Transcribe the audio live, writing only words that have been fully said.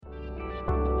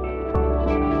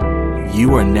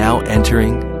You are now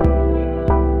entering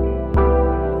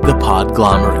the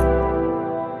Podglomerate.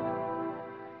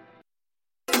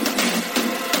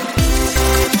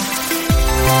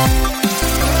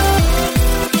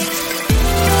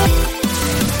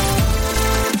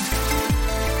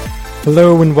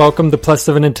 Hello and welcome to Plus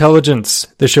 7 Intelligence,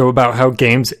 the show about how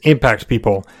games impact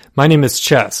people. My name is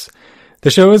Chess.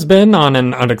 The show has been on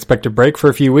an unexpected break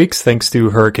for a few weeks thanks to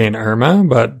Hurricane Irma,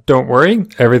 but don't worry,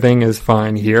 everything is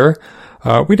fine here.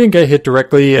 We didn't get hit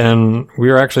directly, and we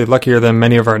are actually luckier than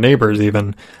many of our neighbors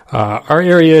even. Our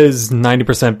area is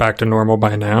 90% back to normal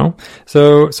by now,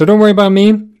 so don't worry about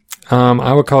me.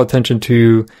 I will call attention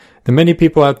to the many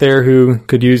people out there who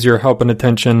could use your help and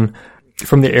attention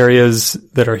from the areas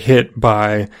that are hit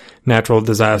by natural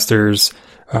disasters,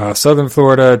 southern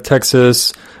Florida,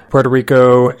 Texas, Puerto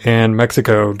Rico, and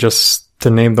Mexico, just to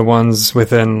name the ones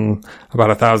within about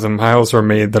 1,000 miles from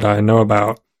me that I know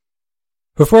about.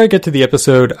 Before I get to the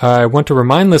episode, I want to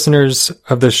remind listeners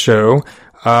of this show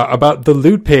about the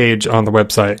loot page on the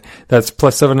website. That's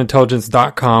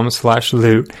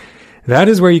plus7intelligence.com/loot. That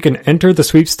is where you can enter the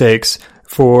sweepstakes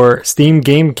for Steam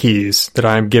game keys that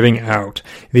I'm giving out.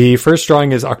 The first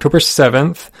drawing is October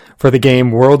 7th for the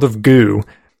game World of Goo.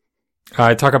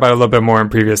 I talk about it a little bit more in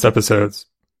previous episodes.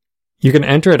 You can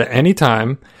enter it at any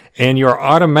time, and you're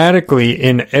automatically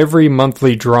in every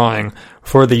monthly drawing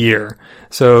for the year.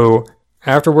 So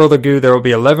after World of Goo, there will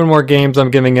be 11 more games I'm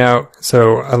giving out,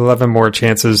 so 11 more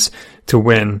chances to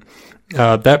win.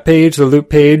 That page, the loot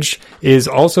page, is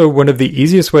also one of the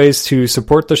easiest ways to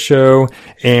support the show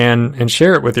and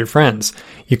share it with your friends.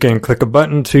 You can click a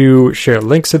button to share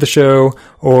links to the show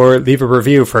or leave a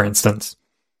review, for instance.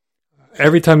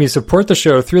 Every time you support the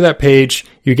show through that page,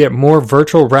 you get more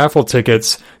virtual raffle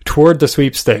tickets toward the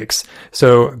sweepstakes.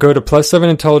 So go to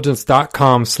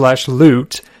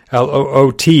plus7intelligence.com/loot,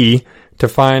 LOOT, to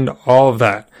find all of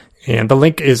that. And the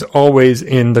link is always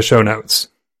in the show notes.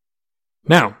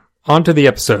 Now, on to the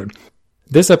episode.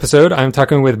 This episode, I'm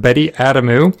talking with Betty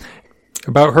Adamou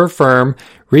about her firm,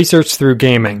 Research Through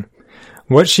Gaming.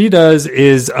 What she does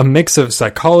is a mix of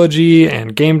psychology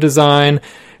and game design,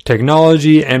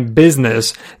 technology and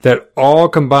business that all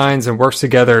combines and works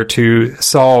together to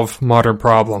solve modern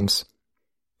problems.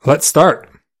 Let's start.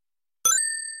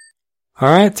 All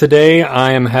right, today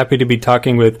I am happy to be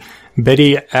talking with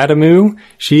Betty Adamou.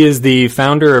 She is the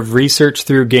founder of Research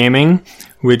Through Gaming,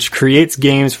 which creates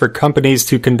games for companies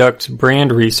to conduct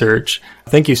brand research.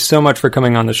 Thank you so much for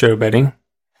coming on the show, Betty.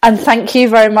 And thank you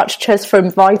very much, Ches, for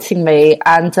inviting me.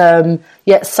 And so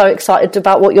excited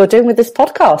about what you're doing with this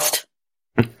podcast.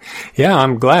 Yeah,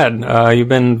 I'm glad. You've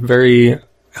been very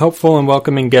helpful and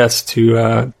welcoming guest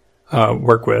to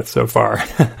work with so far.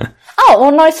 Oh,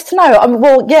 well, nice to know.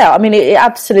 It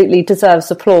absolutely deserves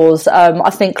applause.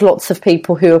 I think lots of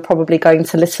people who are probably going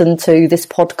to listen to this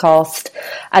podcast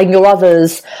and your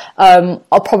others are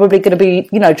probably going to be,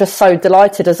 just so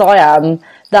delighted as I am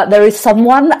that there is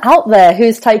someone out there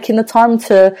who's taking the time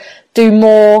to do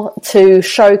more to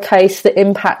showcase the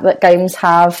impact that games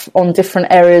have on different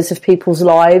areas of people's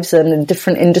lives and in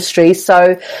different industries.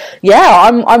 So, yeah,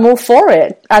 I'm all for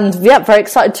it. And, yeah, very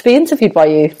excited to be interviewed by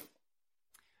you.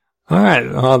 All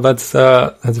right. Well, that's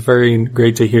very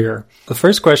great to hear. The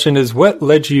first question is, what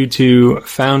led you to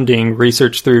founding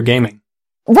Research Through Gaming?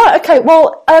 Right, okay.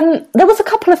 Well, there was a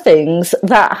couple of things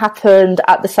that happened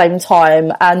at the same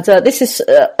time, and this is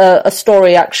a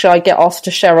story actually I get asked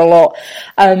to share a lot,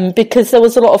 because there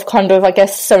was a lot of kind of, I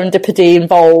guess, serendipity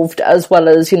involved, as well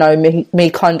as, me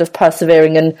kind of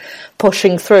persevering and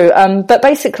pushing through. But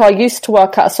basically I used to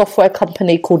work at a software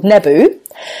company called Adamou,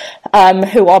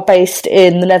 who are based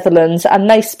in the Netherlands, and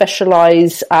they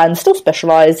specialise and still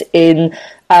specialise in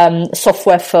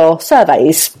software for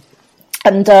surveys.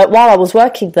 And while I was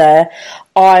working there,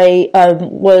 I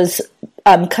was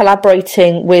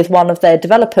collaborating with one of their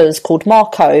developers called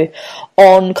Marco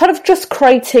on kind of just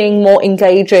creating more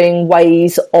engaging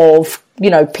ways of,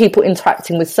 people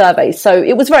interacting with surveys. So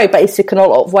it was very basic in a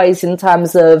lot of ways in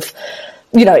terms of,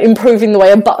 improving the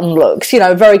way a button looks,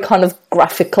 very kind of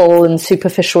graphical and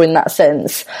superficial in that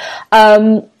sense.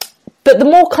 But the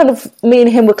more kind of me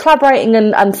and him were collaborating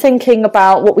and thinking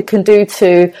about what we can do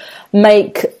to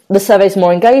make the surveys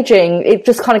more engaging, it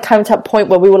just kind of came to a point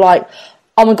where we were like,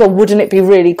 oh my God, wouldn't it be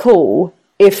really cool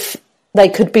if they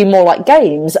could be more like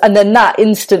games? And then that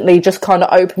instantly just kind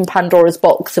of opened Pandora's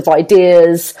box of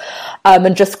ideas,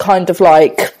 and just kind of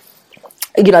like,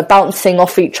 bouncing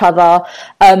off each other.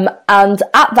 And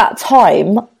at that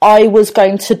time, I was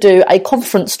going to do a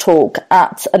conference talk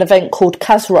at an event called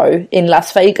Casro in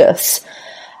Las Vegas.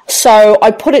 So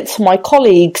I put it to my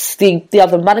colleagues, the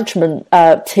other management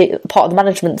part of the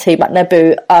management team at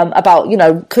Nebu, about, you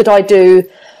know, could I do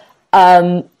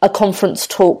a conference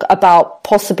talk about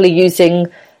possibly using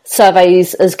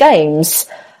surveys as games?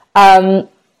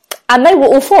 And they were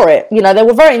all for it. You know, they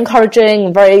were very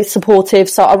encouraging, very supportive.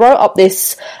 So I wrote up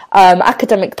this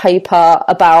academic paper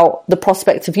about the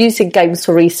prospect of using games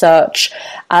for research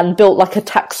and built like a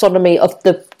taxonomy of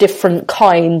the different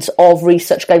kinds of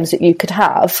research games that you could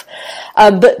have.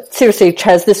 But seriously,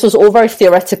 Ches, this was all very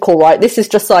theoretical, right? This is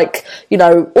just like, you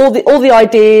know, all the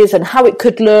ideas and how it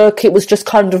could look. It was just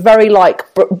kind of very like,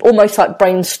 almost like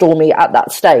brainstormy at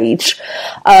that stage.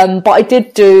 But I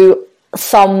did do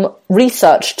some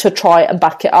research to try and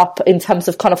back it up in terms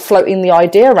of kind of floating the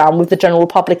idea around with the general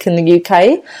public in the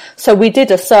UK. So we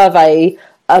did a survey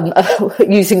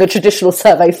using a traditional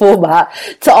survey format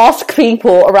to ask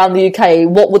people around the UK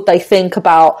what would they think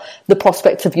about the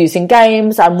prospect of using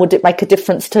games, and would it make a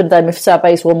difference to them if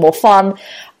surveys were more fun.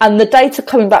 And the data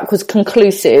coming back was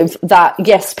conclusive that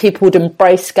yes, people would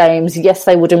embrace games, yes,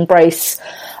 they would embrace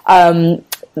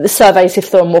the surveys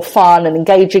if they were more fun and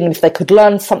engaging, and if they could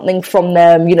learn something from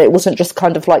them. You know, it wasn't just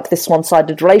kind of like this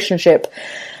one-sided relationship.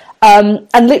 And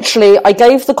literally, I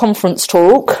gave the conference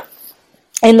talk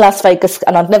in Las Vegas,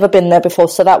 and I'd never been there before,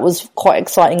 so that was quite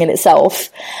exciting in itself.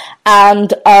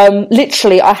 And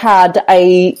literally, I had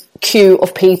a queue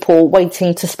of people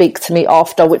waiting to speak to me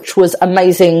after, which was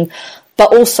amazing.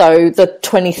 But also, the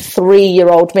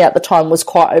 23-year-old me at the time was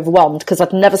quite overwhelmed because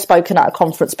I'd never spoken at a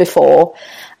conference before.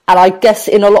 And I guess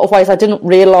in a lot of ways, I didn't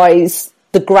realise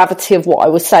the gravity of what I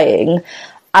was saying.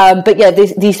 But yeah,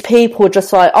 these people were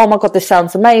just like, oh my God, this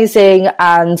sounds amazing.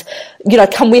 And, you know,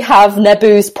 can we have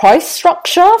Nebu's price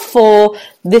structure for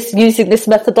this, using this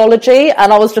methodology?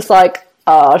 And I was just like,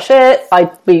 oh shit,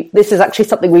 this is actually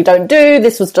something we don't do.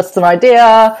 This was just an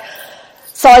idea.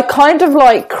 So I kind of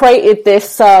like created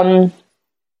this,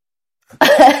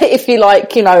 if you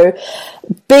like, you know,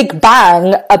 big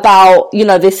bang about, you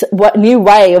know, this new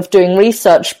way of doing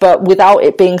research, but without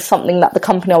it being something that the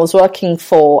company I was working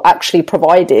for actually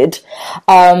provided.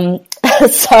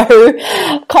 So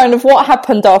kind of what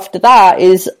happened after that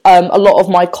is a lot of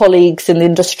my colleagues in the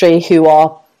industry who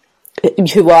were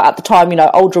at the time, you know,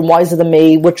 older and wiser than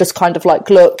me, were just kind of like,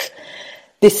 look,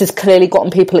 this has clearly gotten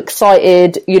people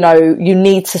excited. You know, you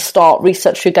need to start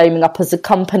Research Through Gaming up as a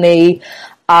company.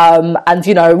 And,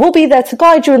 you know, we'll be there to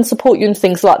guide you and support you and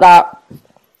things like that.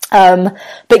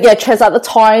 But yeah, Ches, at the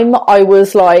time, I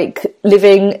was like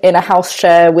living in a house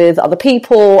share with other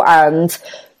people and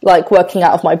like working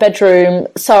out of my bedroom.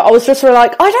 So I was just really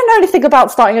like, I don't know anything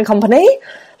about starting a company.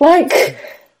 Like,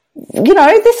 you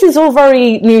know, this is all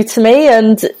very new to me.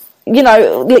 And, you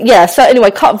know, yeah. So anyway,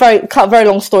 cut very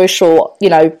long story short, you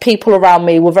know, people around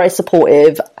me were very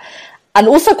supportive. And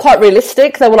also quite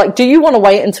realistic. They were like, do you want to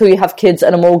wait until you have kids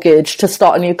and a mortgage to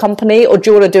start a new company? Or do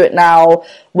you want to do it now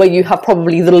where you have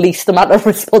probably the least amount of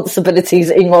responsibilities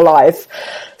in your life?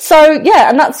 So yeah,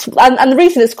 and the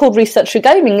reason it's called Research Through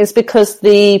Gaming is because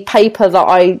the paper that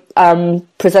I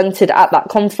presented at that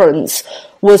conference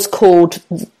was called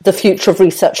The Future of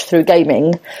Research Through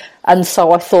Gaming. And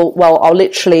so I thought, well, I'll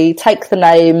literally take the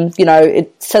name, you know,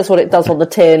 it says what it does on the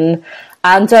tin.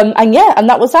 And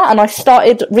that was that. And I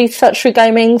started Research Through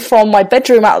Gaming from my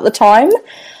bedroom out at the time.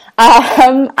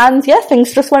 And yeah,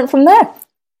 things just went from there.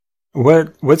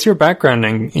 What's your background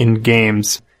in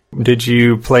games? Did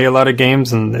you play a lot of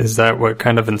games, and is that what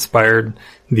kind of inspired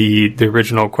the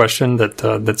original question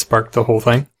that sparked the whole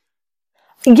thing?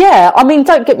 Yeah, I mean,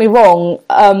 don't get me wrong.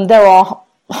 There are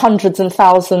hundreds and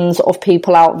thousands of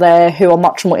people out there who are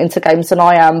much more into games than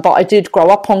I am, but I did grow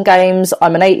up on games.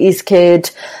 I'm an 80s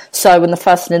kid, so when the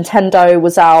first Nintendo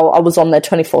was out, I was on there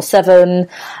 24/7.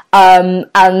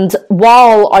 And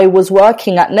while I was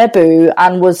working at Nebu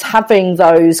and was having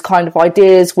those kind of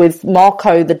ideas with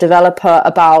Marco, the developer,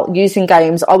 about using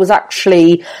games, I was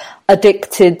actually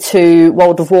addicted to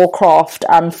World of Warcraft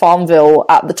and Farmville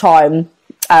at the time.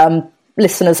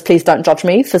 Listeners, please don't judge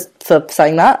me for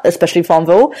saying that, especially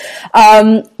Farmville.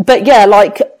 But yeah,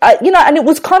 like, you know, and it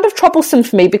was kind of troublesome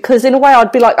for me because in a way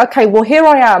I'd be like, okay, well, here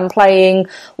I am playing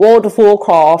World of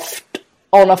Warcraft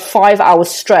on a 5-hour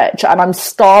stretch and I'm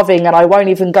starving and I won't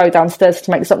even go downstairs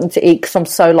to make something to eat because I'm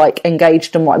so like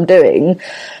engaged in what I'm doing.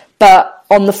 But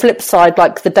on the flip side,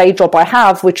 like the day job I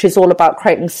have, which is all about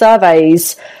creating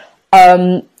surveys,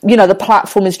 you know, the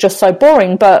platform is just so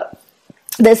boring, but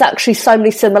there's actually so many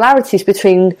similarities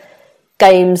between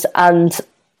games and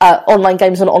online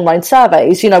games and online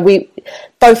surveys. You know,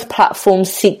 both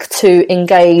platforms seek to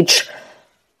engage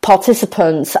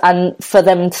participants and for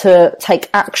them to take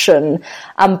action.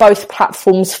 And both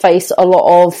platforms face a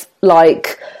lot of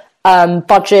like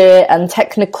budget and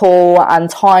technical and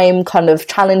time kind of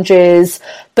challenges,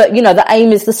 but you know, the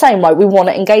aim is the same, right? We want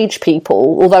to engage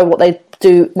people, although what they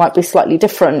do might be slightly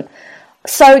different.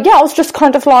 So yeah, I was just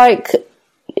kind of like,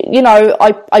 you know,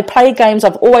 I play games.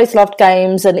 I've always loved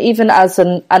games, and even as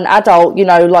an adult, you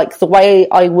know, like the way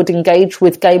I would engage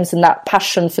with games and that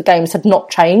passion for games had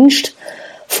not changed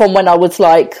from when I was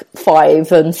like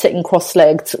 5 and sitting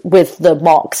cross-legged with the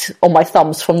marks on my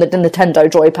thumbs from the Nintendo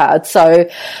joypad. So,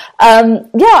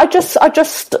 yeah, I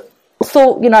just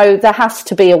thought, you know, there has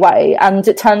to be a way, and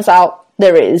it turns out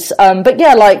there is. But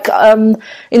yeah, like,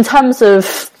 in terms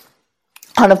of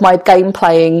kind of my game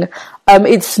playing,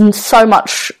 it's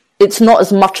not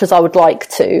as much as I would like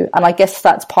to. And I guess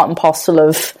that's part and parcel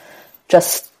of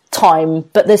just time,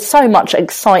 but there's so much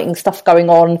exciting stuff going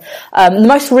on. The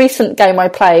most recent game I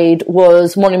played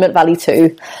was Monument Valley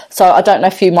 2. So I don't know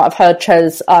if you might have heard,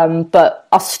 Ches, but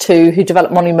Us Two, who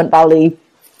developed Monument Valley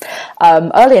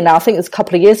earlier now, I think it's a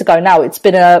couple of years ago now, it's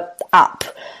been a app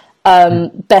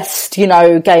best, you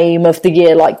know, game of the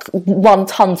year, like won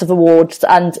tons of awards,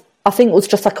 and I think it was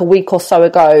just like a week or so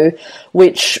ago,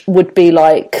 which would be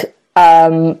like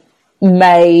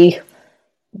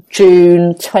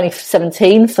June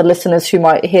 2017 for listeners who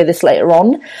might hear this later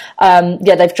on.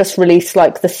 Yeah, they've just released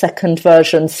like the second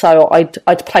version, so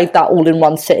I'd played that all in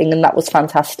one sitting, and that was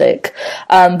fantastic.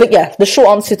 But yeah, the short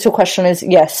answer to your question is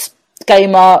yes,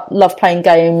 gamer, love playing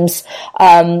games.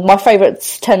 My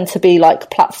favourites tend to be like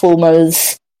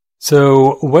platformers.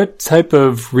 So what type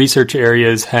of research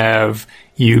areas have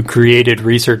you created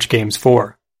research games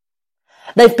for?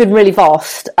 They've been really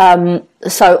vast.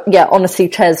 So yeah, honestly,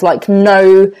 Ches, like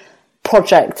no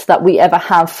project that we ever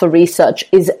have for research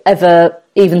is ever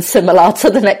even similar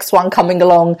to the next one coming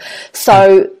along.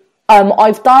 So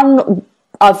I've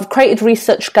created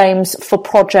research games for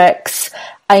projects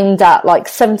aimed at like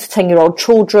 7 to 10-year-old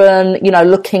children, you know,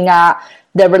 looking at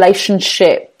their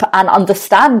relationship and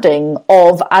understanding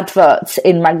of adverts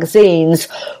in magazines,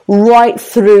 right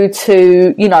through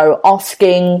to, you know,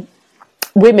 asking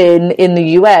women in the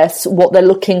US what they're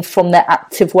looking from their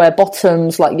activewear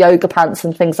bottoms, like yoga pants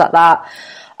and things like that.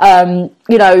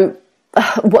 You know,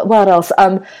 what else?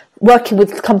 Working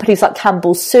with companies like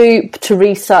Campbell's Soup to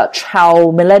research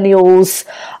how millennials,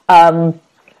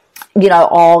 you know,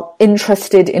 are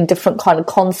interested in different kind of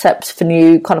concepts for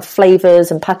new kind of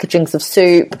flavors and packagings of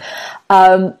soup.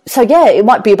 So yeah, it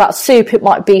might be about soup, it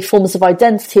might be forms of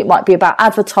identity, it might be about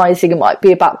advertising, it might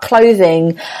be about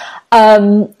clothing.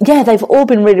 Yeah, they've all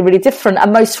been really, really different.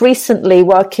 And most recently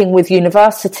working with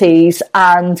universities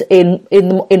and in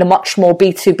a much more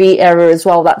B2B area as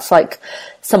well. That's like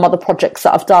some other projects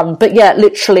that I've done. But yeah,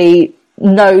 literally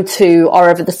no two are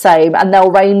ever the same. And they'll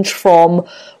range from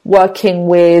working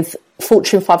with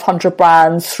Fortune 500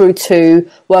 brands through to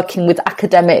working with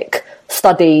academic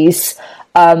studies,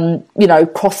 you know,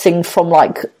 crossing from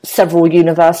like several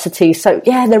universities. So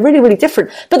yeah, they're really, really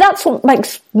different. But that's what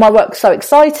makes my work so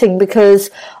exciting, because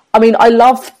I mean, I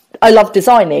love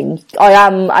designing. I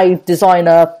am a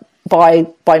designer by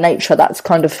nature. That's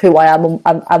kind of who I am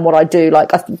and what I do, like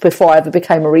before I ever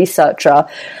became a researcher.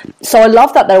 So I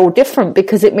love that they're all different,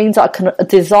 because it means I can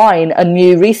design a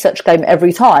new research game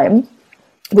every time,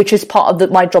 which is part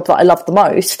of my job that I love the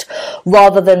most,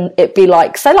 rather than it be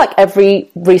like, say like every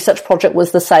research project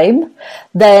was the same,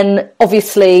 then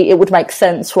obviously it would make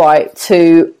sense, right,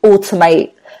 to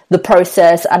automate the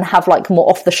process and have like more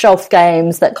off the shelf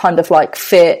games that kind of like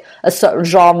fit a certain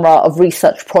genre of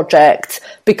research project,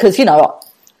 because, you know,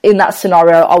 in that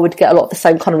scenario, I would get a lot of the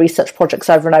same kind of research projects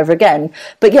over and over again.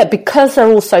 But yeah, because they're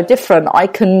all so different, I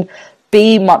can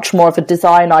be much more of a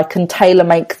designer. I can tailor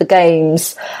make the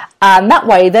games, and that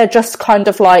way they're just kind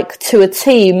of like to a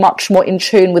T, much more in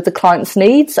tune with the client's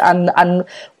needs and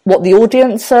what the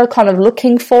audience are kind of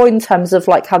looking for in terms of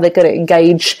like how they're going to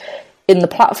engage in the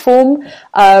platform.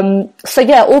 So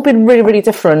yeah, all been really, really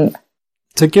different.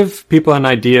 To give people an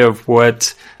idea of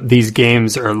what these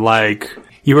games are like,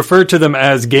 you refer to them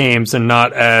as games and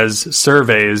not as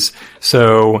surveys.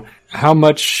 So how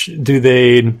much do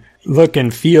they look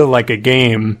and feel like a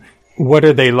game? What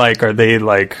are they like? Are they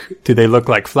like, do they look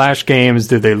like flash games?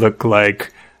 Do they look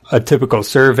like a typical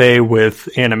survey with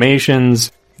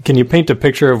animations? Can you paint a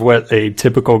picture of what a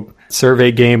typical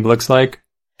survey game looks like?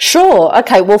 Sure.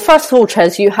 Okay. Well, first of all,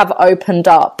 Ches, you have opened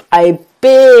up a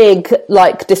big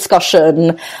like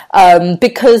discussion,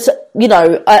 because, you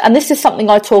know, and this is something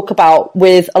I talk about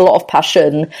with a lot of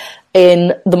passion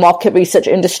in the market research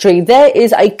industry. There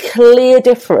is a clear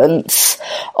difference,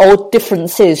 or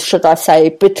differences, should I say,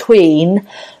 between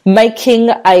making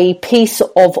a piece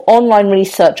of online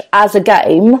research as a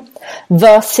game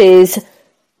versus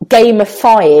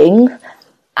gamifying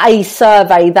a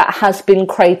survey that has been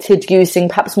created using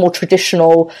perhaps more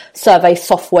traditional survey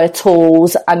software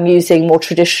tools and using more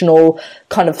traditional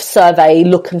kind of survey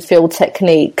look and feel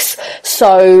techniques.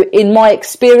 So in my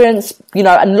experience, you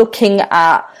know, and looking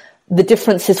at the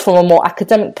differences from a more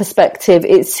academic perspective,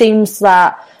 it seems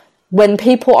that when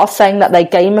people are saying that they're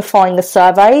gamifying a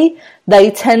survey, they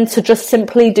tend to just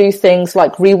simply do things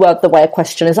like reword the way a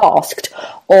question is asked,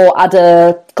 or add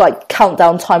a like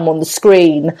countdown time on the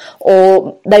screen,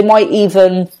 or they might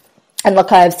even, and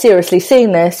like I have seriously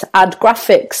seen this, add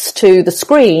graphics to the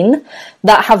screen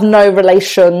that have no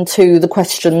relation to the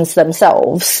questions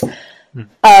themselves.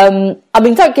 I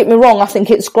mean, don't get me wrong, I think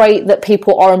it's great that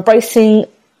people are embracing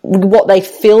what they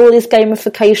feel is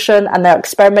gamification and they're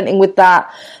experimenting with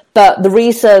that. But the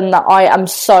reason that I am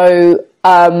so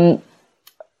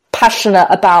passionate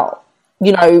about,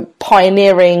 you know,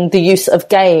 pioneering the use of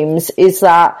games is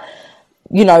that,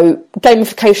 you know,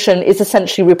 gamification is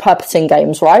essentially repurposing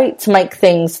games, right? To make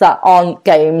things that aren't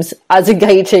games as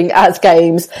engaging as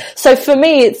games. So for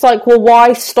me, it's like, well,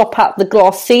 why stop at the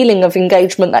glass ceiling of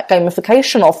engagement that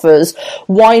gamification offers?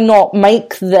 Why not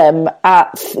make them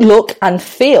look and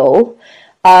feel?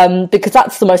 Because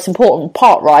that's the most important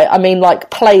part, right? I mean, like,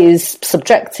 play is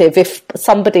subjective. If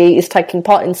somebody is taking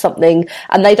part in something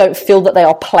and they don't feel that they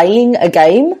are playing a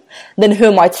game, then who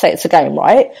am I to say it's a game,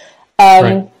 right?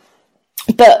 Right.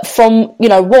 But from, you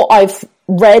know, what I've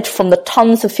read from the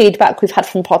tons of feedback we've had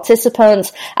from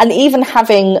participants, and even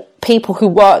having people who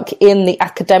work in the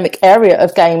academic area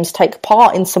of games take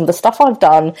part in some of the stuff I've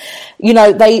done, you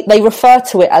know, they refer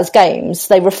to it as games.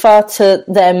 They refer to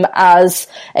them as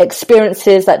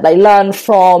experiences that they learn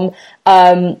from.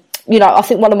 You know, I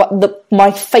think one of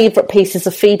my favourite pieces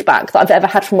of feedback that I've ever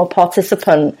had from a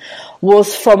participant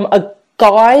was from a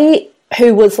guy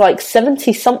who was like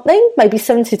 70 something, maybe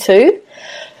 72,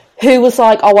 who was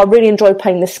like, oh, I really enjoyed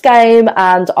playing this game,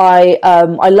 and I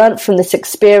learnt from this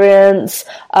experience,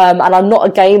 and I'm not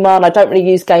a gamer and I don't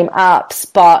really use game apps,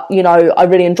 but, you know, I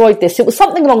really enjoyed this. It was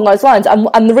something along those lines.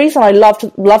 And the reason I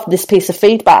loved this piece of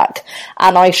feedback,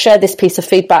 and I share this piece of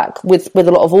feedback with a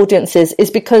lot of audiences,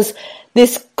 is because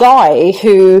this guy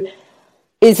who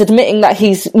is admitting that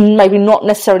he's maybe not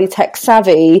necessarily tech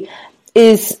savvy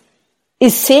is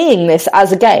seeing this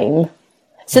as a game.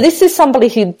 So this is somebody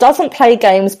who doesn't play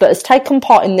games but has taken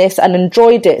part in this and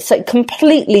enjoyed it. So it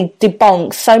completely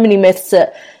debunks so many myths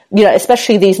that, you know,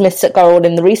 especially these myths that go on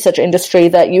in the research industry,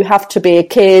 that you have to be a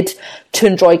kid to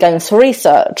enjoy games for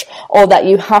research, or that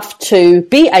you have to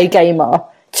be a gamer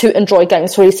to enjoy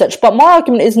games for research. But my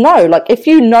argument is no. Like, if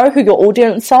you know who your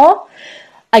audience are,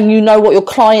 and you know what your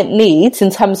client needs in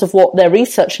terms of what their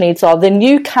research needs are, then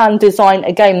you can design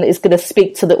a game that is going to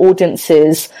speak to the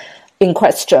audiences in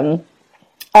question.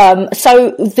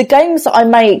 So the games that I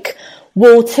make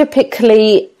will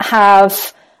typically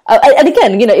have, and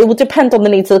again, you know, it will depend on the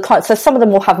needs of the client. So some of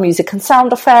them will have music and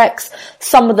sound effects.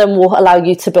 Some of them will allow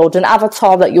you to build an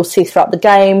avatar that you'll see throughout the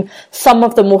game. Some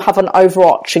of them will have an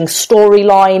overarching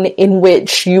storyline in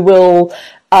which you will,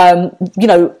 you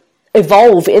know,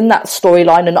 evolve in that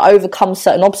storyline and overcome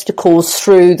certain obstacles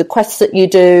through the quests that you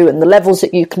do and the levels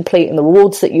that you complete and the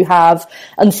rewards that you have.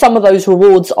 And some of those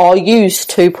rewards are used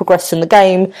to progress in the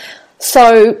game.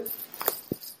 So,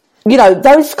 you know,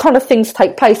 those kind of things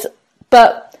take place.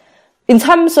 But in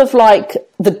terms of like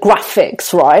the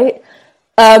graphics, right?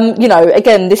 You know,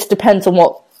 again, this depends on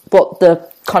what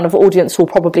the kind of audience will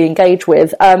probably engage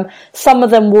with. Some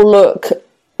of them will look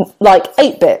like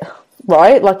 8-bit,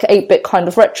 right? Like 8-bit kind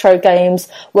of retro games,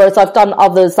 whereas I've done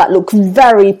others that look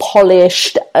very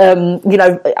polished, you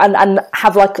know, and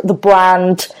have like the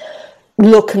brand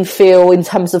look and feel in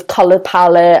terms of color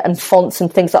palette and fonts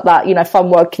and things like that. You know, if I'm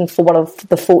working for one of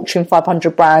the Fortune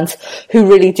 500 brands who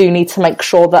really do need to make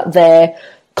sure that their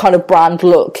kind of brand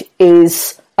look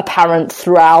is apparent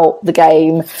throughout the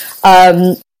game,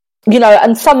 you know,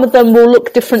 and some of them will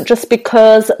look different just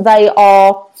because they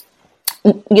are,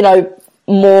 you know,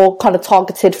 more kind of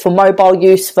targeted for mobile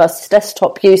use versus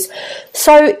desktop use.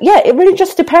 So yeah, it really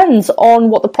just depends on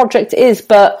what the project is.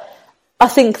 But I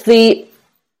think the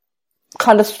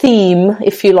kind of theme,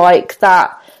 if you like,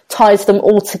 that ties them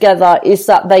all together is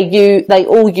that they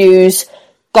all use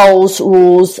goals,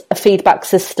 rules, a feedback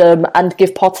system, and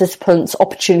give participants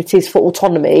opportunities for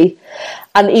autonomy.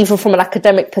 And even from an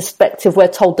academic perspective, we're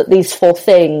told that these 4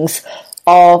 things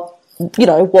are,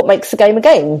 what makes a game a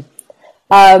game.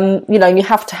 You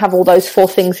have to have all those 4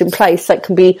 things in place that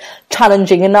can be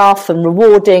challenging enough and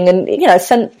rewarding and,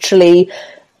 essentially,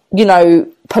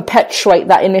 perpetuate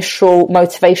that initial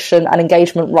motivation and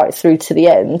engagement right through to the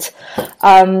end.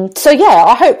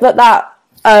 I hope that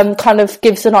kind of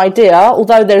gives an idea,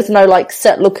 although there's no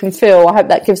set look and feel. I hope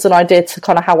that gives an idea to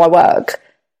kind of how I work.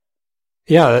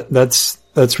 Yeah, that's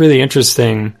really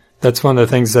interesting. That's one of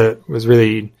the things that was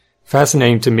really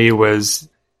fascinating to me was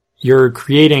you're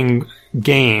creating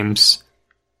games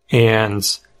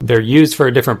and they're used for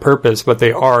a different purpose, but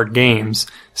they are games.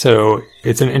 So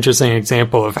it's an interesting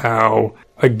example of how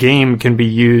a game can be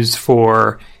used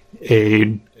for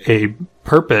a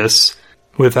purpose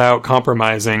without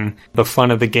compromising the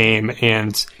fun of the game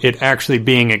and it actually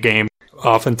being a game.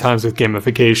 Oftentimes with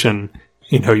gamification,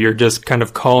 you're just kind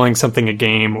of calling something a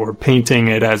game or painting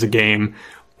it as a game,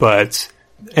 but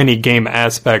any game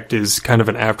aspect is kind of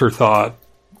an afterthought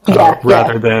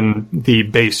rather than the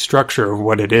base structure of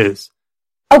what it is.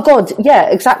 Oh God, yeah,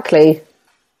 exactly.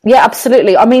 Yeah,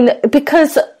 absolutely. I mean,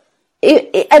 because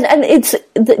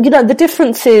the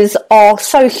differences are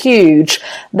so huge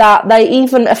that they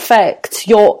even affect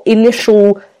your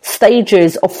initial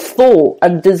stages of thought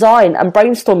and design and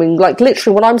brainstorming. Like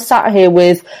literally when I'm sat here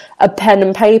with a pen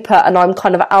and paper and I'm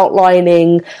kind of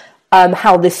outlining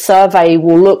how this survey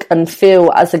will look and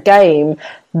feel as a game,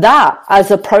 that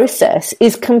as a process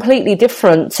is completely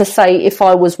different to say if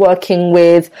I was working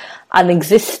with an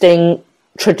existing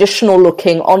traditional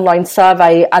looking online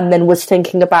survey and then was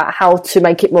thinking about how to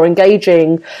make it more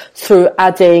engaging through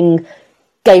adding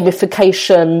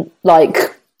gamification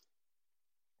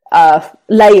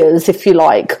layers, if you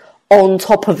like, on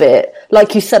top of it.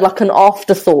 Like you said, like an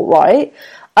afterthought, right?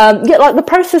 The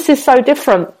process is so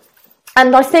different.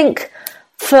 And I think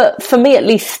for me at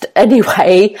least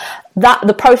anyway, that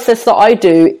the process that I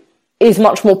do is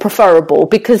much more preferable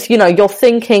because, you're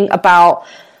thinking about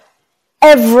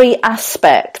every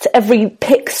aspect, every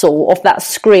pixel of that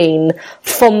screen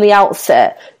from the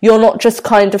outset. You're not just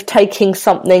kind of taking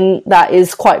something that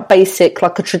is quite basic,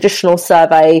 like a traditional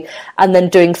survey, and then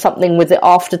doing something with it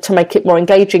after to make it more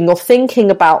engaging. You're thinking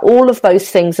about all of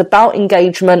those things, about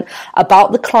engagement,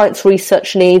 about the client's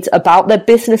research needs, about their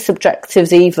business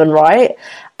objectives even, right?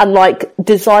 And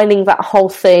designing that whole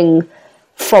thing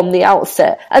from the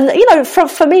outset. And,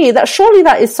 for me,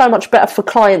 that is so much better for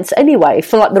clients anyway,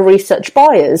 for the research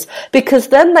buyers, because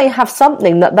then they have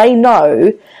something that they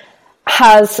know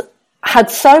has had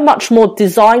so much more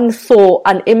design thought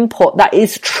and input that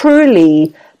is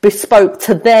truly bespoke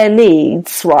to their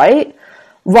needs, right?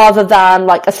 Rather than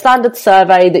a standard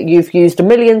survey that you've used a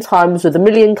million times with a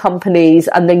million companies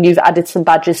and then you've added some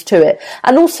badges to it.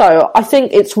 And also, I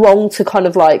think it's wrong to kind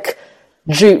of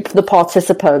dupe the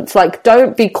participants.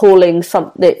 Don't be calling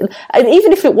something, and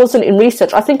even if it wasn't in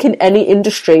research, I think in any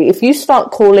industry, if you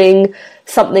start calling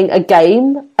something a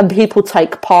game and people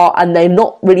take part and they're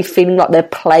not really feeling like they're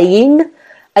playing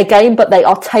a game, but they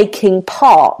are taking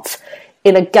part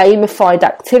in a gamified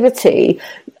activity,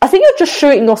 I think you're just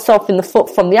shooting yourself in the foot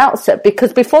from the outset,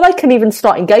 because before they can even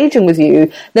start engaging with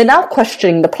you, they're now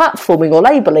questioning the platforming or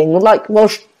labeling.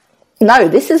 No,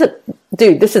 this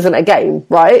isn't a game,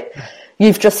 right?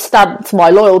 You've just stamped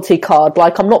my loyalty card.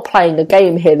 I'm not playing a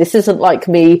game here. This isn't like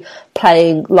me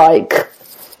playing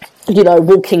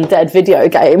Walking Dead video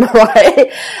game,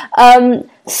 right?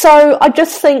 So I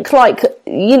just think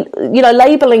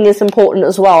labeling is important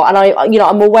as well. And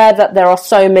I'm aware that there are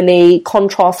so many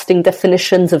contrasting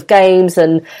definitions of games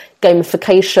and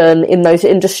gamification in those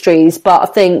industries. But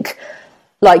I think,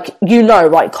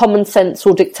 right, common sense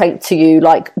will dictate to you,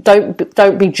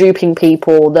 don't be duping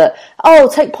people that,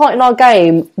 take part in our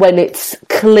game when it's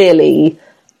clearly,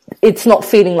 it's not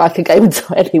feeling like a game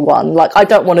to anyone. I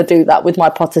don't want to do that with my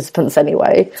participants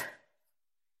anyway.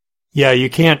 Yeah, you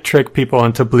can't trick people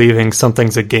into believing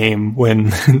something's a game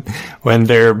when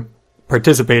they're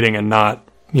participating and not,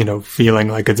 feeling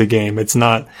like it's a game. It's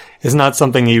not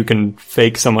something you can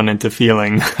fake someone into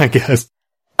feeling, I guess.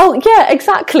 Oh, yeah,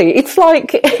 exactly. It's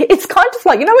it's kind of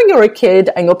when you're a kid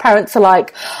and your parents are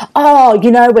like, we're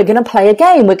going to play a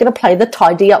game. We're going to play the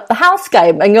tidy up the house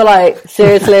game. And you're like,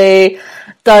 seriously,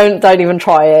 don't even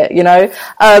try it,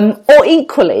 Or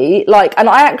equally, and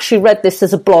I actually read this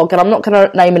as a blog, and I'm not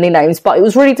going to name any names, but it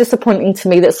was really disappointing to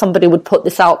me that somebody would put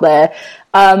this out there,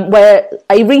 where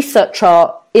a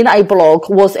researcher in a blog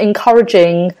was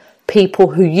encouraging people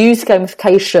who use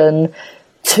gamification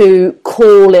to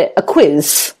call it a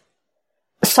quiz.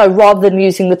 So rather than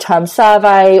using the term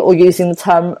survey or using the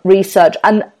term research,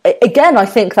 and again, I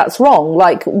think that's wrong.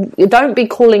 Like, don't be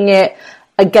calling it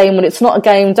a game when it's not a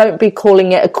game. Don't be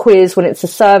calling it a quiz when it's a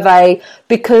survey,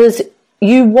 because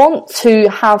you want to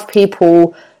have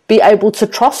people be able to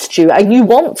trust you, and you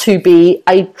want to be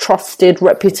a trusted,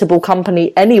 reputable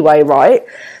company anyway, right?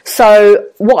 So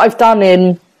what I've done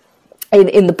in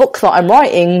the book that I'm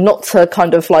writing, not to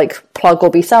kind of like plug or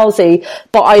be salesy,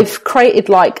 but I've created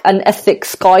like an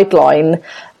ethics guideline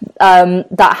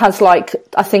that has like,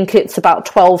 I think it's about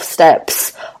 12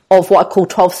 steps of what I call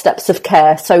 12 steps of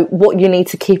care. So what you need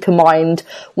to keep in mind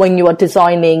when you are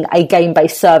designing a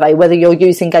game-based survey, whether you're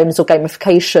using games or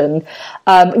gamification,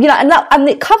 and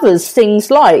it covers things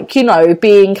like,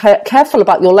 being careful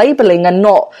about your labeling and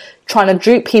not trying to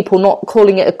dupe people, not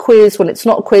calling it a quiz when it's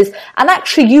not a quiz. And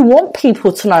actually, you want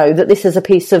people to know that this is a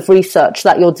piece of research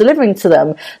that you're delivering to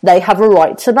them. They have a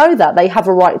right to know that. They have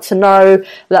a right to know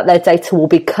that their data will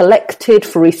be collected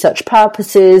for research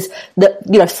purposes, that,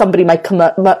 somebody may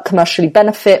commercially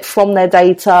benefit from their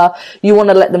data. You want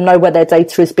to let them know where their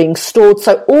data is being stored.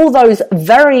 So all those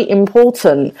very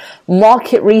important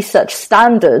market research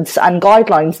standards and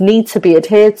guidelines need to be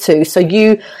adhered to.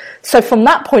 So from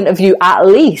that point of view, at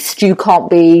least you can't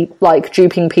be like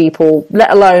duping people, let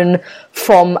alone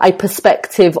from a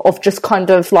perspective of just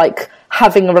kind of like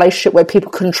having a relationship where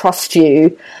people can trust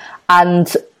you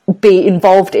and be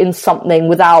involved in something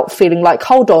without feeling like,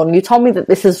 hold on, you told me that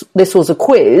this was a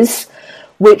quiz,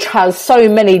 which has so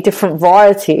many different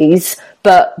varieties,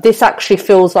 but this actually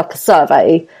feels like a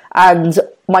survey, and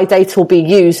my data will be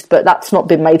used, but that's not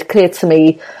been made clear to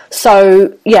me.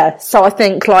 So I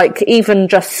think like even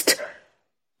just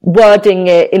wording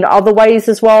it in other ways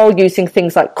as well, using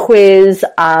things like quiz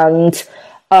and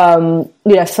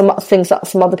some things that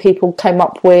some other people came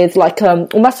up with, like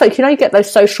almost like, you get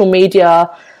those social media,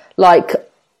 like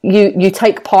you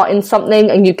take part in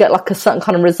something and you get like a certain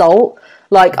kind of result.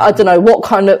 Like, I don't know, what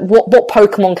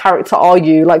Pokemon character are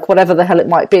you? Like, whatever the hell it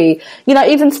might be.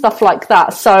 Even stuff like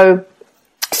that. So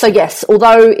yes,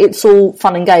 although it's all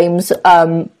fun and games,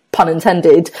 pun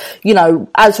intended,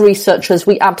 as researchers,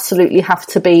 we absolutely have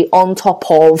to be on top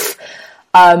of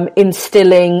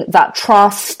instilling that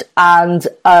trust and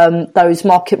those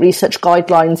market research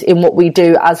guidelines in what we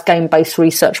do as game-based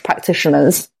research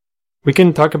practitioners. We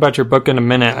can talk about your book in a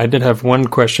minute. I did have one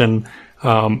question.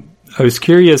 I was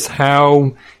curious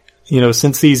how,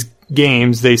 since these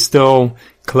games, they still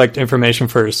collect information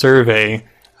for a survey,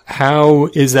 how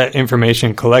is that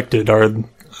information collected?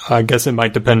 I guess it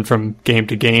might depend from game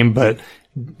to game, but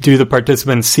do the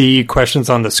participants see questions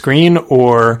on the screen,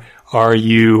 or are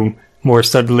you more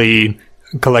subtly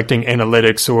collecting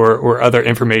analytics or other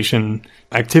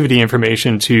activity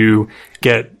information to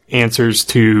get answers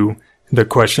to the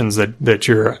questions that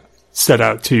you're set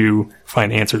out to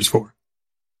find answers for?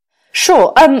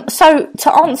 Sure. So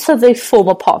to answer the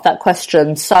former part of that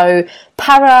question, so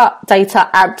para data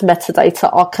and metadata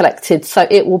are collected. So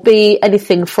it will be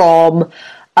anything from,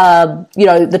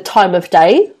 the time of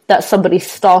day that somebody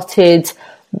started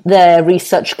their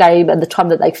research game and the time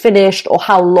that they finished, or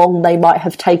how long they might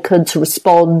have taken to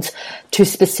respond to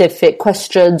specific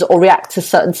questions or react to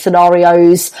certain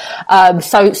scenarios.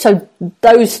 So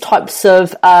those types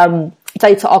of,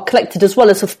 data are collected, as well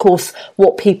as, of course,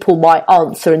 what people might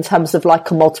answer in terms of like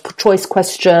a multiple choice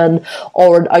question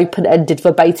or an open-ended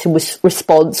verbatim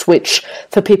response, which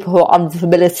for people who are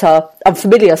unfamiliar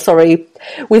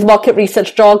with market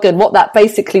research jargon, what that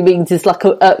basically means is like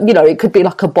it could be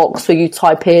like a box where you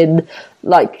type in,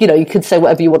 like, you could say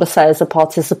whatever you want to say as a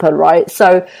participant, right?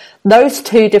 So those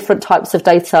two different types of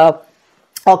data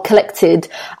are collected.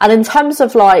 And in terms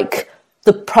of like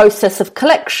the process of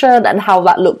collection and how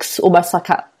that looks almost like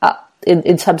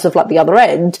in terms of like the other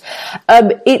end,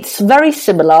 it's very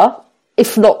similar,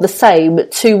 if not the same,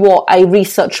 to what a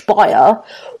research buyer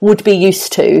would be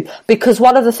used to. Because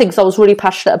one of the things I was really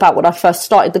passionate about when I first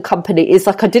started the company is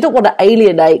like I didn't want to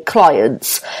alienate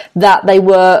clients, that they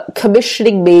were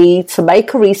commissioning me to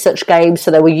make a research game, so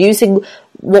they were using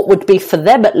what would be, for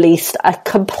them at least, a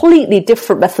completely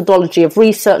different methodology of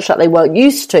research that they weren't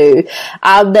used to,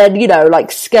 and then,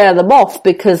 like scare them off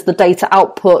because the data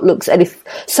output looks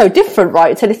so different,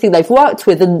 right? It's anything they've worked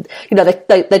with, and,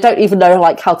 they don't even know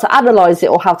like how to analyze it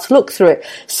or how to look through it.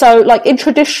 So like in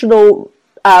traditional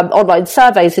online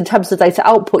surveys, in terms of data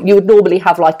output, you would normally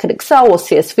have like an Excel or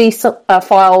CSV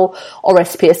file or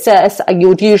SPSS, and you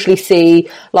would usually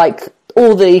see like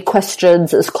all the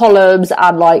questions as columns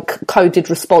and like coded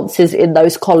responses in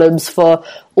those columns for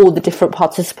all the different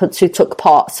participants who took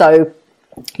part. So,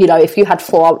 if you had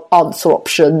 4 answer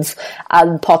options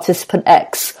and participant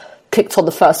X clicked on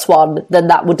the first one, then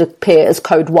that would appear as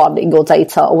code 1 in your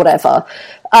data or whatever.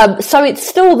 So it's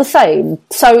still the same.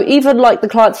 So even like the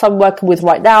clients I'm working with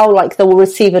right now, like they will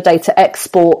receive a data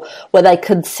export where they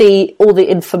can see all the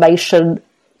information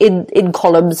in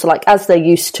columns, like as they're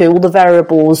used to, all the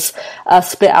variables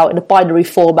split out in a binary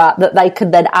format that they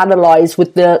can then analyze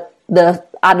with the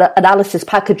analysis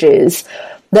packages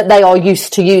that they are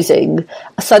used to using.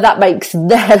 So that makes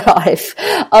their life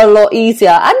a lot easier.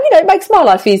 And, it makes my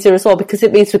life easier as well, because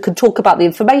it means we can talk about the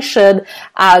information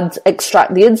and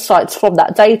extract the insights from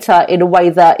that data in a way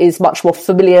that is much more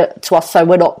familiar to us. So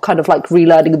we're not kind of like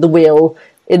relearning the wheel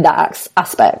in that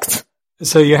aspect.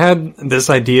 So you had this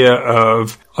idea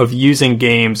of using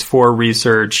games for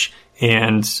research,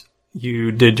 and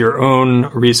you did your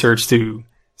own research to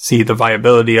see the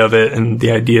viability of it and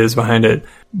the ideas behind it.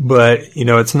 But,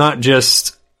 it's not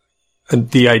just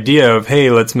the idea of,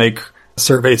 hey, let's make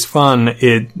surveys fun.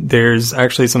 There's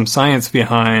actually some science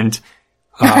behind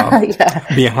why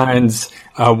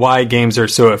games are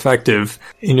so effective.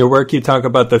 In your work, you talk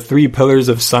about the 3 pillars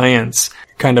of science,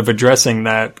 kind of addressing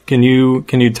that. Can you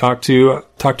talk to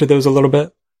those a little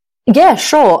bit? Yeah,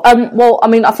 sure. Well, I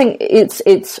mean, I think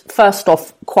it's first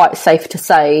off quite safe to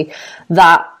say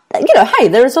that, hey,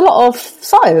 there is a lot of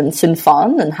science in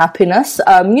fun and happiness,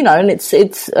 and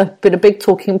it's been a big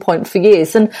talking point for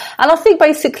years. And I think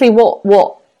basically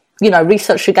what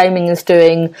Research Through Gaming is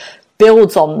doing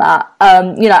builds on that.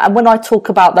 And when I talk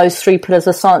about those 3 pillars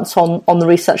of science on the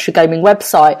Research Through Gaming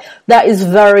website, that is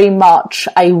very much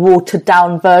a watered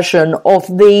down version of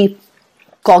the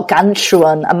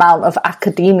gargantuan amount of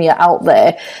academia out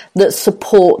there that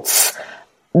supports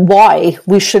why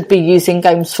we should be using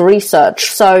games for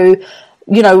research. So,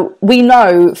 we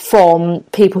know from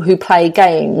people who play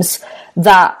games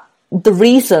that the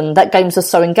reason that games are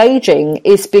so engaging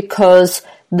is because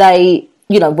they,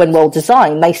 when well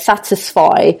designed, they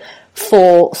satisfy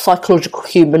for psychological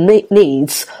human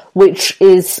needs, which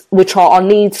are our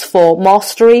needs for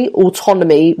mastery,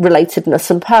 autonomy,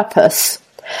 relatedness, and purpose.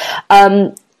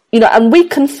 And we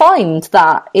can find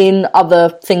that in other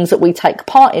things that we take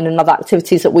part in and other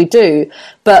activities that we do.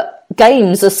 But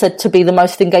games are said to be the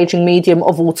most engaging medium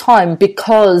of all time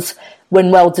because when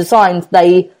well designed,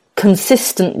 they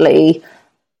consistently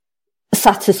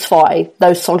satisfy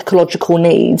those psychological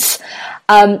needs.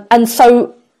 And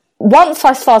so once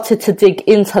I started to dig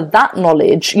into that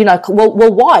knowledge,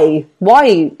 why?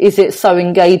 Why is it so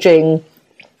engaging?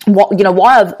 What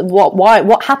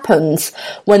happens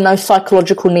when those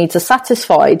psychological needs are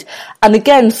satisfied? And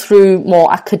again, through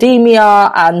more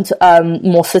academia and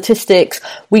more statistics,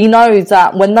 we know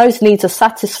that when those needs are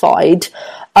satisfied,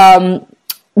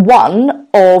 one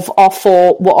of our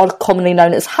 4 what are commonly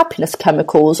known as happiness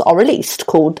chemicals are released,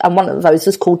 and one of those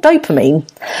is called dopamine.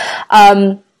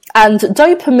 And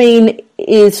dopamine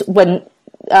is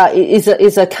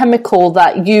is a chemical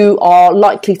that you are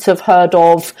likely to have heard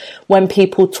of when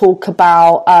people talk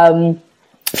about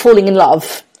falling in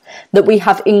love, that we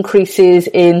have increases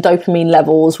in dopamine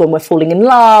levels when we're falling in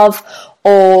love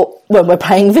or when we're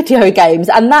playing video games.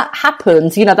 And that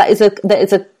happens, that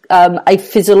is a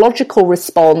physiological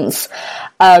response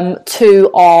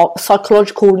to our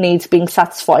psychological needs being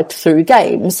satisfied through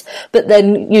games. But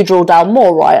then you draw down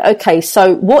more, right? Okay,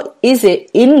 so what is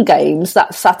it in games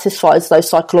that satisfies those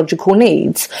psychological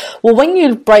needs? Well, when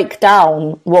you break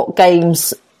down what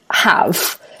games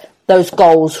have, those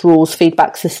goals, rules,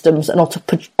 feedback systems, and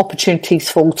opportunities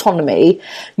for autonomy,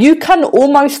 you can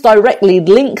almost directly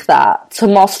link that to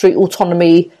mastery,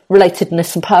 autonomy,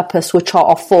 relatedness, and purpose, which are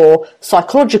our 4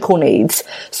 psychological needs.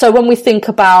 So when we think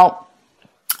about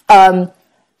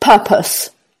purpose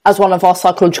as one of our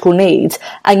psychological needs,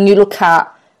 and you look at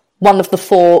one of the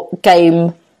 4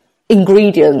 game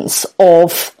ingredients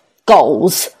of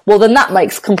goals, well, then that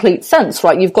makes complete sense,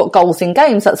 right? You've got goals in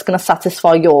games, that's going to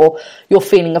satisfy your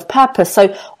feeling of purpose.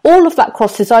 So all of that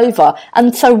crosses over.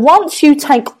 And so once you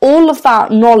take all of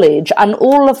that knowledge and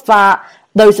all of that,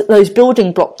 those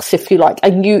building blocks, if you like,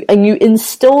 and you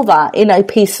instill that in a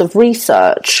piece of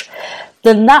research,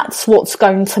 then that's what's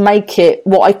going to make it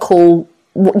what I call,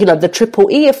 the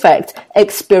triple E effect: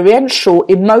 experiential,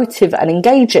 emotive, and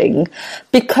engaging.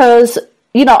 Because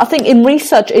I think in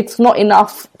research, it's not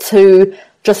enough to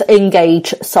just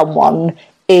engage someone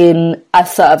in a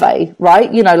survey,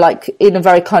 right? Like in a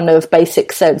very kind of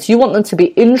basic sense. You want them to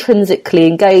be intrinsically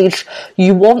engaged.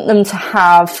 You want them to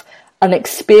have an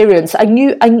experience.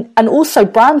 And also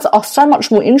brands are so much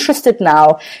more interested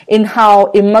now in how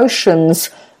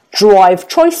emotions drive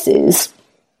choices.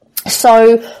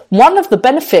 So one of the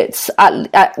benefits from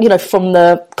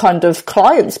the kind of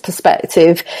client's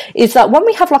perspective is that when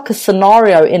we have like a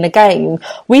scenario in a game,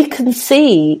 we can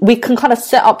kind of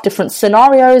set up different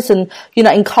scenarios and,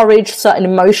 encourage certain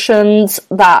emotions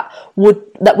that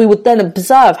we would then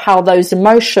observe how those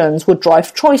emotions would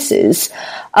drive choices.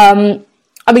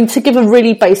 To give a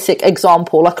really basic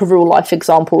example, like a real life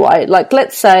example, right? Like,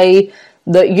 let's say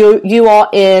that you are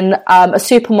in a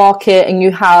supermarket and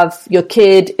you have your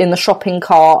kid in the shopping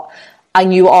cart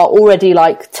and you are already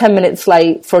like 10 minutes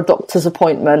late for a doctor's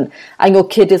appointment and your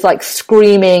kid is like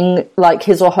screaming like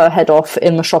his or her head off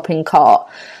in the shopping cart.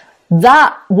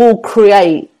 That will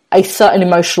create a certain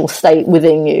emotional state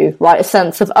within you, right? A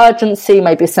sense of urgency,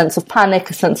 maybe a sense of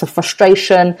panic, a sense of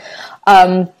frustration.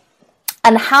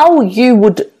 And how you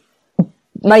would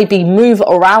maybe move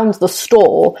around the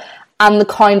store and the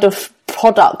kind of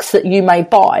products that you may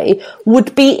buy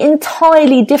would be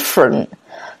entirely different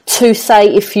to,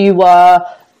 say, if you were,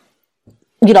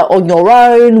 on your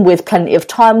own with plenty of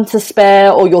time to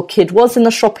spare, or your kid was in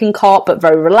the shopping cart but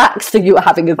very relaxed and you were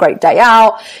having a great day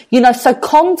out. So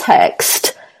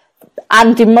context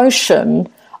and emotion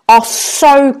are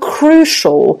so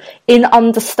crucial in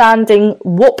understanding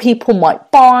what people might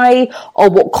buy or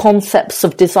what concepts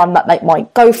of design that they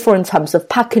might go for in terms of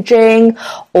packaging,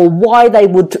 or why they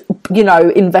would,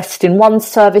 invest in one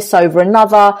service over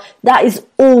another. That is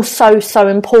all so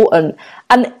important.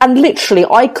 And literally,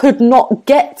 I could not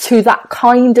get to that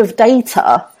kind of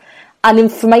data and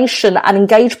information and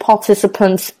engage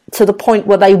participants to the point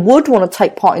where they would want to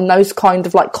take part in those kind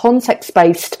of like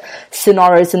context-based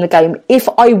scenarios in the game if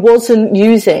I wasn't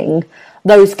using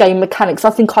those game mechanics. I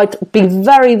think I'd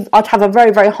have a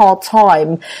very, very hard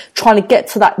time trying to get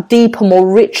to that deeper,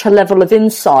 more richer level of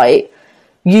insight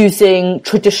using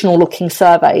traditional looking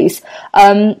surveys.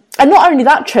 And not only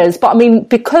that, Ches, but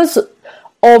because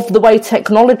of the way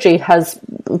technology has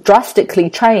drastically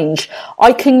changed,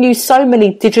 I can use so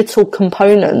many digital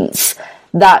components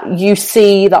that you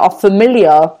see that are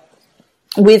familiar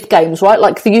with games, right?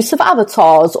 Like the use of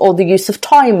avatars or the use of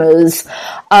timers,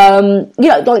 or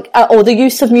the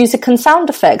use of music and sound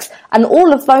effects. And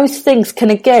all of those things can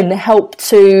again help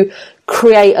to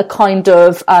create a kind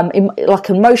of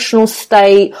emotional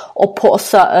state or put a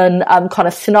certain kind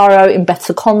of scenario in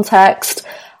better context.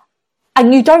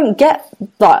 And you don't get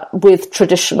that with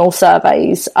traditional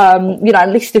surveys. At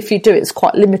least if you do, it's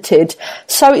quite limited.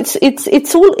 So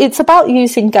it's about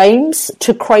using games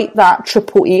to create that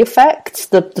triple E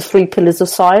effect, the three pillars of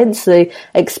science, the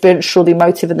experiential, the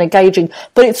emotive and the engaging.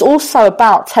 But it's also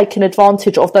about taking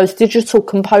advantage of those digital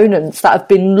components that have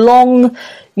been long,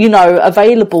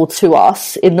 available to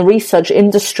us in the research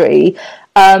industry.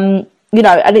 And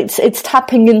it's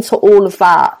tapping into all of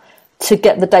that to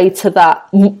get the data that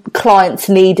clients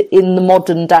need in the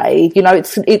modern day.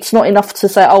 It's not enough to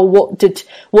say, oh,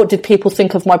 what did people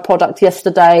think of my product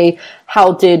yesterday?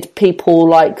 How did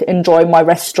people enjoy my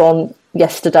restaurant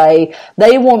yesterday?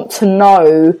 They want to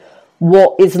know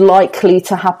what is likely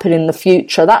to happen in the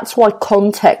future. That's why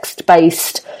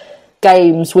context-based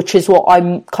games, which is what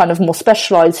I'm kind of more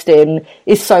specialized in,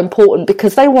 is so important,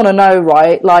 because they want to know,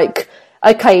 right?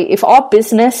 Okay, if our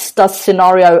business does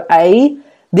scenario A,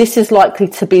 this is likely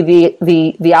to be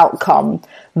the outcome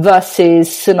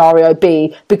versus scenario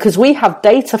B, because we have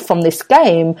data from this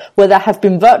game where there have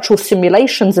been virtual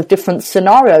simulations of different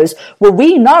scenarios where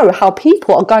we know how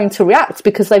people are going to react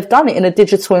because they've done it in a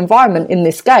digital environment in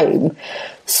this game.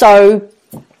 So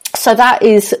that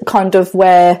is kind of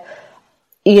where,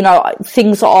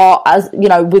 things are, as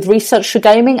with research for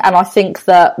gaming. And I think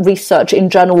that research in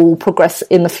general will progress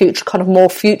in the future, kind of more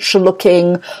future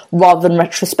looking rather than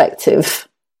retrospective.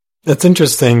 That's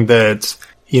interesting that,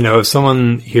 if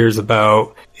someone hears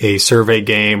about a survey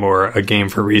game or a game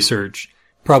for research,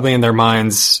 probably in their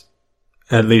minds,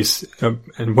 at least,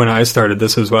 and when I started,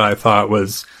 this is what I thought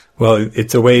was, well,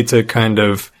 it's a way to kind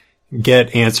of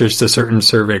get answers to certain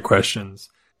survey questions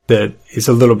that is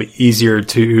a little bit easier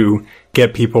to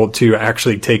get people to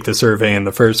actually take the survey in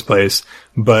the first place.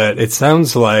 But it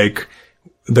sounds like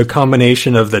the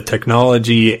combination of the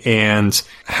technology and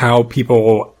how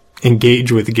people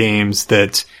engage with games,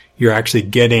 that you're actually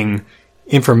getting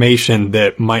information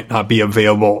that might not be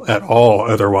available at all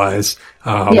otherwise,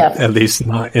 at least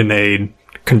not in a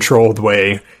controlled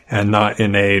way and not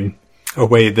in a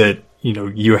way that,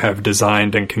 you have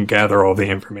designed and can gather all the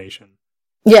information.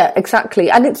 Yeah,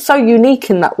 exactly. And it's so unique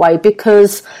in that way,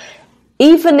 because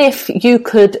even if you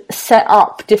could set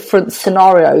up different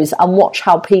scenarios and watch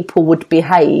how people would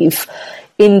behave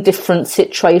in different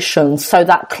situations so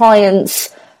that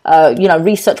clients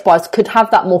research buyers could have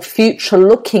that more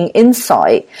future-looking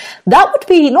insight, that would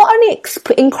be not only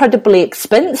incredibly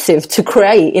expensive to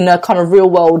create in a kind of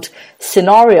real-world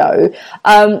scenario,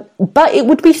 but it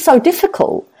would be so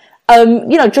difficult.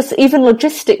 Just even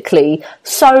logistically.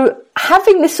 So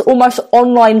having this almost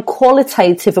online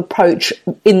qualitative approach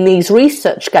in these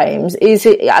research games is,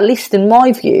 at least in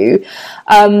my view,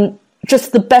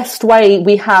 just the best way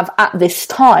we have at this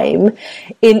time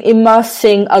in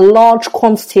immersing a large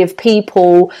quantity of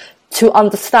people to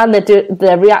understand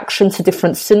their reaction to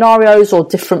different scenarios or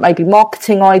different maybe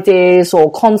marketing ideas or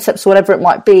concepts, or whatever it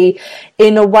might be,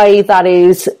 in a way that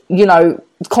is,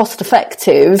 cost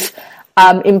effective,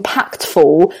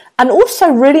 impactful, and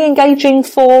also really engaging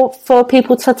for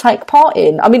people to take part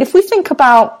in. I mean, if we think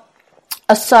about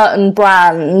a certain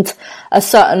brand, a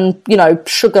certain,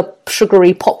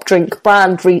 sugary pop drink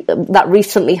brand that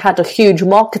recently had a huge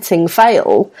marketing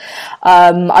fail.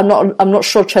 I'm not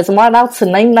sure, Ches, am I allowed to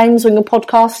name names on your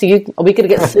podcast? Are we going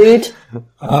to get sued?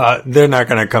 They're not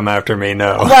going to come after me,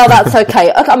 no. Well, that's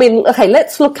okay.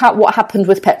 Let's look at what happened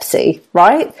with Pepsi,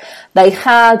 right? They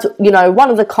had, one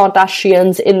of the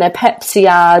Kardashians in their Pepsi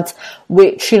ad,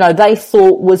 which, they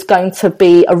thought was going to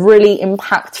be a really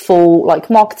impactful,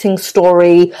 marketing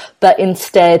story, but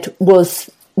instead was,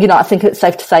 I think it's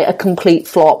safe to say, a complete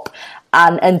flop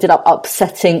and ended up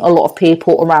upsetting a lot of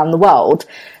people around the world.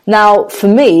 Now, for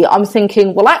me, I'm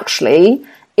thinking, well, actually,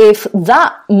 if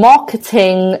that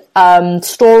marketing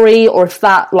story, or if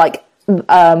that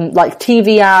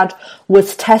TV ad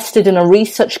was tested in a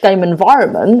research game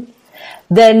environment,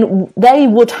 then they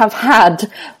would have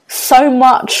had so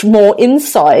much more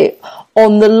insight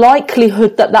on the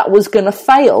likelihood that was going to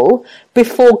fail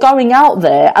before going out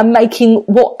there and making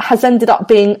what has ended up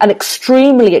being an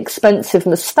extremely expensive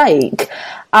mistake.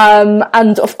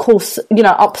 And of course,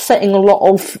 upsetting a lot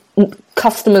of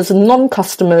customers and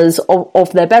non-customers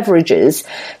of their beverages.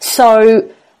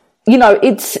 So,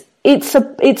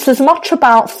 it's as much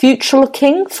about future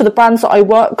looking for the brands that I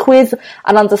work with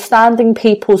and understanding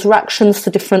people's reactions to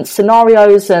different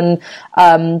scenarios and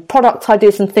product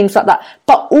ideas and things like that.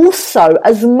 But also,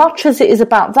 as much as it is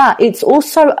about that, it's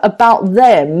also about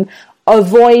them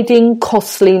avoiding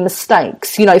costly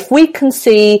mistakes. If we can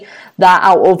see that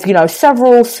out of,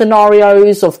 several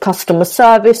scenarios of customer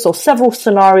service or several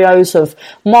scenarios of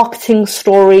marketing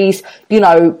stories,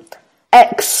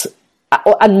 X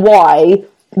and Y,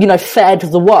 fared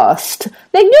the worst,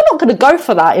 then you're not going to go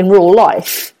for that in real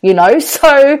life,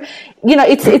 So,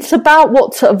 it's about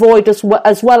what to avoid as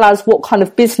well as what kind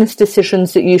of business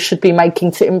decisions that you should be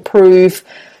making to improve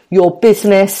your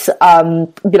business,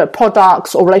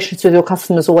 products or relations with your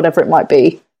customers or whatever it might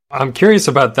be. I'm curious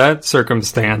about that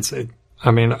circumstance.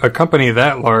 I mean, a company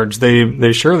that large,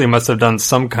 they surely must have done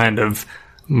some kind of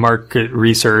market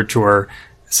research or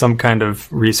some kind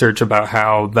of research about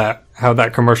how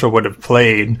that commercial would have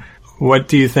played. What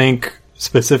do you think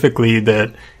specifically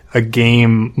that a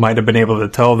game might have been able to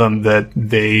tell them that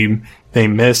they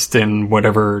missed in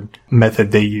whatever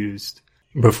method they used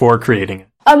before creating it?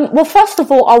 Well, first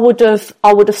of all, I would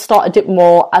have started it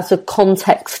more as a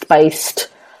context-based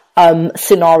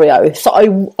scenario.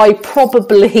 So I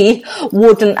probably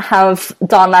wouldn't have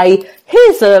done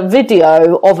here's a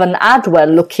video of an ad we're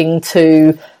looking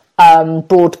to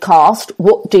broadcast.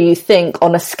 What do you think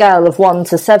on a scale of 1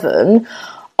 to 7?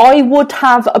 I would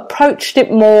have approached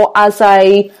it more as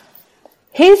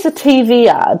here's a TV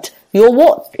ad.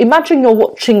 Imagine you're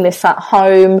watching this at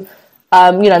home,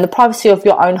 in the privacy of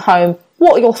your own home.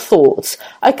 What are your thoughts?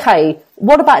 Okay,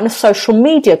 what about in a social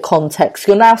media context?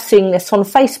 You're now seeing this on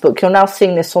Facebook. You're now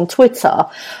seeing this on Twitter.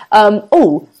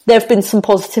 There have been some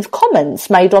positive comments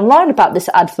made online about this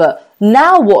advert.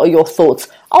 Now what are your thoughts?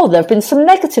 Oh, there have been some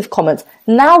negative comments.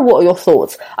 Now what are your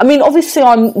thoughts? I mean, obviously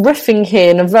I'm riffing here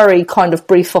in a very kind of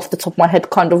brief off the top of my head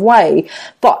kind of way.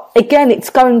 But again, it's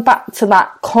going back to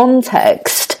that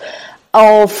context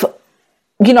of,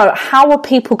 how are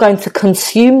people going to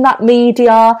consume that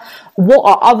media? What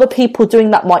are other people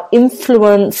doing that might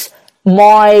influence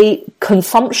my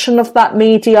consumption of that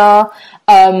media?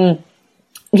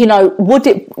 Would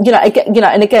it,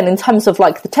 and again, in terms of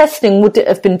the testing, would it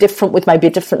have been different with maybe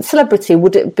a different celebrity?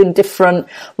 Would it have been different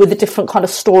with a different kind of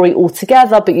story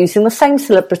altogether, but using the same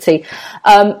celebrity?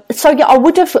 I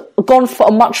would have gone for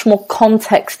a much more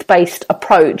context-based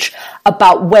approach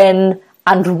about when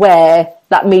and where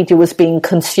that media was being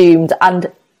consumed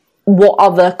and what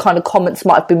other kind of comments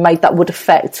might have been made that would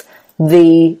affect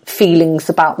the feelings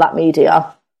about that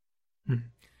media.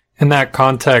 In that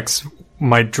context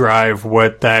might drive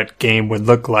what that game would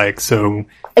look like. So,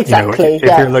 exactly, if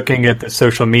you're looking at the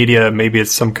social media, maybe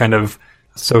it's some kind of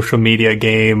social media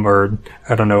game or,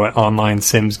 I don't know, an online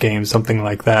Sims game, something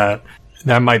like that,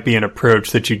 that might be an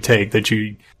approach that you take, that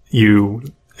you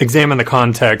examine the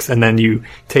context and then you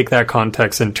take that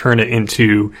context and turn it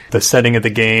into the setting of the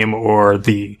game or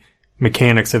the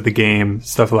mechanics of the game,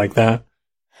 stuff like that.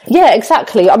 Yeah,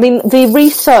 exactly. I mean, the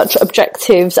research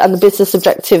objectives and the business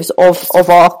objectives of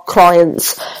our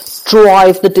clients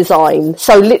drive the design.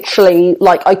 So literally,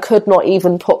 like, I could not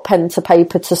even put pen to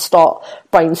paper to start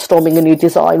brainstorming a new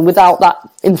design without that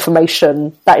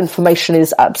information. That information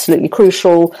is absolutely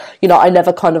crucial. You know, I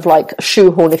never kind of like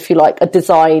shoehorn, if you like, a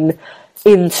design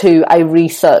into a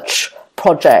research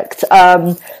project.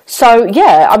 So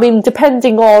yeah, I mean,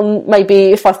 depending on maybe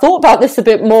if I thought about this a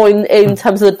bit more in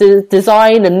terms of the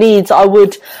design and needs, I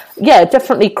would, yeah,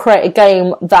 definitely create a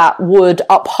game that would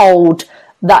uphold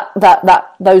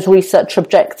those research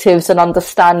objectives and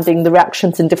understanding the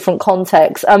reactions in different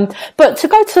contexts. But to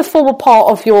go to the forward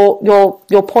part of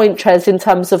your point, Ches, in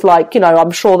terms of like, you know,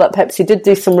 I'm sure that Pepsi did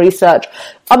do some research.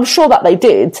 I'm sure that they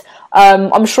did.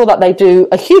 I'm sure that they do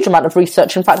a huge amount of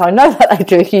research. In fact, I know that they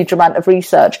do a huge amount of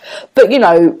research. But, you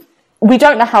know, we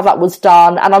don't know how that was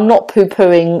done, and I'm not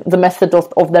poo-pooing the method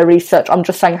of their research. I'm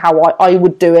just saying how I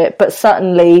would do it. But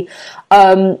certainly,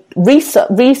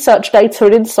 research data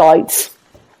and insights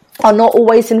are not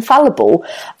always infallible.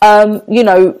 You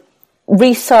know,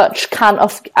 research can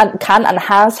and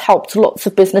has helped lots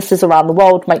of businesses around the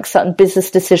world make certain business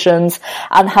decisions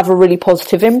and have a really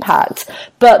positive impact.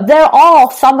 But there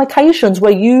are some occasions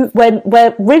where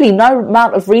where really no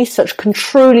amount of research can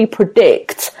truly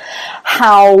predict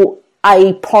how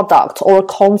a product or a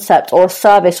concept or a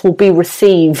service will be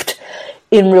received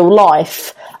in real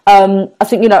life. I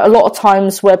think, you know, a lot of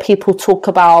times where people talk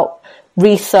about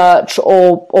research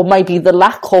or maybe the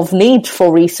lack of need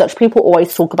for research, people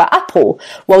always talk about Apple.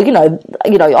 Well, you know,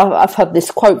 I've heard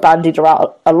this quote bandied around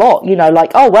a lot, you know,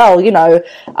 like, oh, well, you know,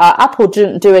 Apple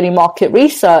didn't do any market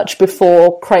research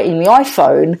before creating the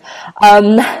iPhone.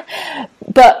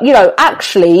 But, you know,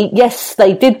 actually, yes,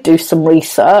 they did do some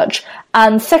research.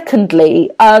 And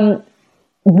secondly,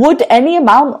 would any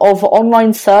amount of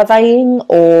online surveying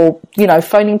or, you know,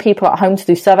 phoning people at home to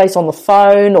do surveys on the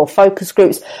phone or focus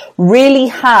groups really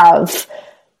have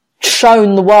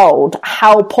shown the world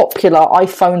how popular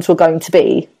iPhones were going to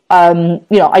be? You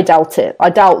know, I doubt it. I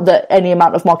doubt that any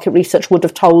amount of market research would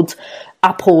have told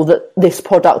Apple that this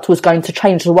product was going to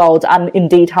change the world, and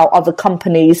indeed how other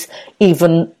companies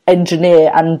even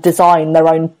engineer and design their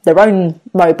own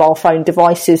mobile phone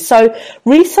devices. So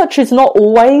research is not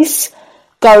always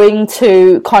going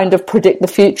to kind of predict the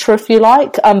future, if you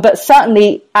like, but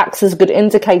certainly acts as a good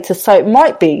indicator. So it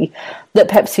might be that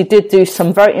Pepsi did do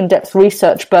some very in-depth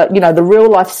research, but, you know, the real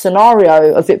life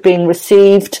scenario of it being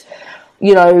received,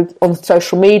 you know, on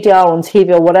social media, on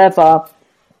TV or whatever,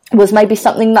 was maybe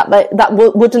something that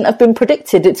wouldn't have been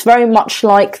predicted. It's very much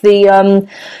like the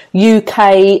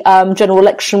UK general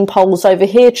election polls over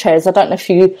here, Ches. I don't know if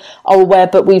you are aware,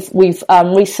 but we've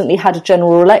recently had a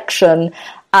general election.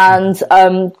 And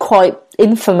quite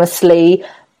infamously,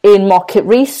 in market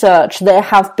research, there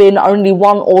have been only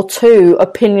one or two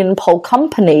opinion poll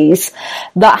companies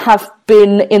that have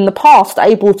been in the past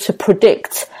able to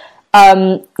predict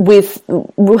with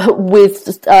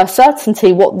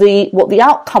certainty what the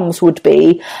outcomes would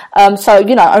be. So,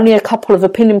 you know, only a couple of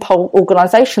opinion poll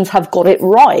organisations have got it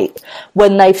right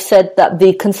when they've said that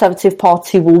the Conservative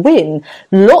Party will win.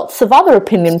 Lots of other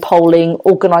opinion polling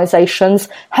organisations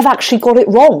have actually got it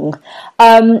wrong.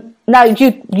 Now,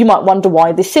 you might wonder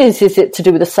why this is. Is it to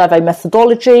do with the survey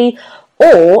methodology?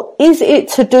 Or is it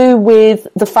to do with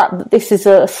the fact that this is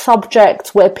a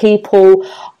subject where people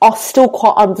are still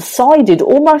quite undecided,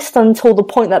 almost until the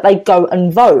point that they go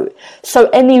and vote? So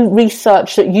any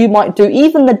research that you might do,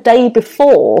 even the day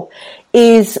before,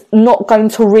 is not going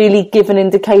to really give an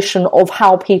indication of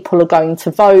how people are going to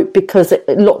vote, because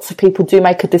lots of people do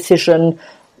make a decision,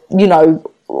 you know,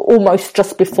 almost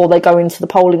just before they go into the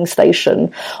polling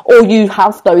station. Or you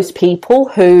have those people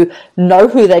who know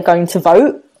who they're going to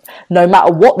vote, no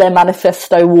matter what their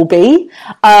manifesto will be,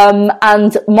 and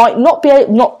might not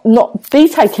be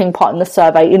taking part in the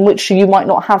survey, in which you might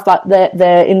not have that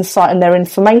their insight and their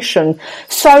information.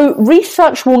 So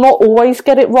research will not always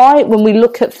get it right when we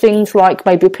look at things like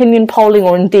maybe opinion polling,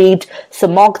 or indeed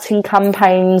some marketing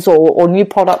campaigns or new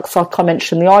products, like I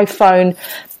mentioned, the iPhone.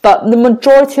 But the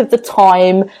majority of the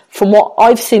time, from what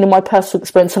I've seen in my personal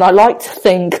experience, and I like to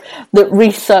think that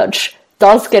research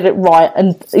does get it right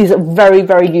and is a very,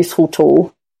 very useful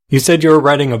tool. You said you were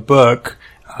writing a book.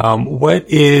 What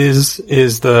is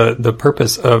the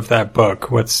purpose of that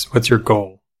book? What's your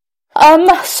goal?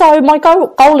 So my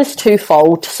goal is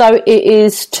twofold. So it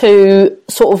is to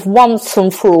sort of once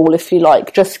and for all, if you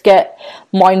like, just get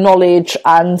my knowledge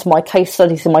and my case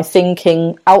studies and my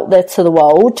thinking out there to the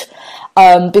world.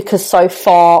 Because so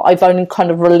far I've only kind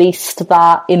of released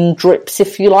that in drips,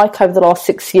 if you like, over the last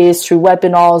 6 years through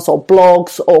webinars or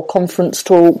blogs or conference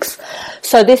talks.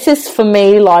 So this is for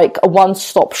me like a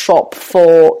one-stop shop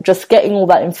for just getting all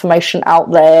that information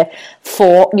out there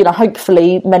for,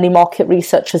 hopefully many market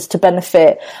researchers to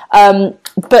benefit.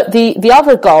 But the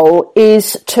other goal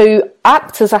is to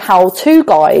act as a how-to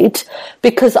guide,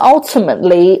 because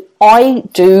ultimately I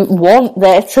do want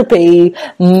there to be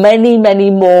many,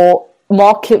 many more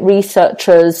market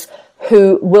researchers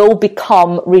who will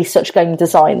become research game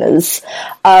designers.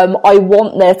 I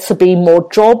want there to be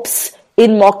more jobs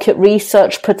in market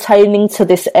research pertaining to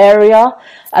this area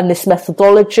and this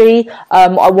methodology.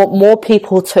 I want more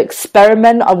people to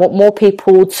experiment. I want more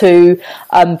people to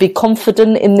be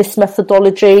confident in this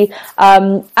methodology,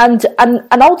 and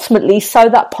ultimately so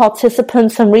that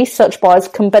participants and research buyers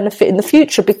can benefit in the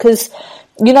future. Because,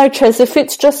 Ches, if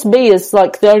it's just me as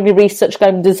like the only research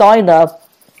game designer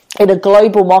in a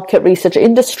global market research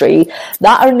industry,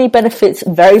 that only benefits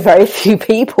very, very few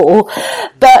people.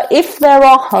 But if there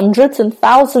are hundreds and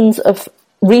thousands of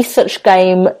research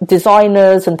game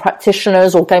designers and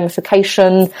practitioners, or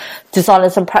gamification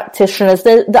designers and practitioners,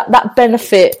 that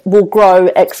benefit will grow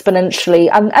exponentially.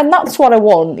 And that's what I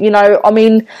want.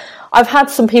 I've had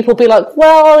some people be like,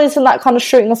 well, isn't that kind of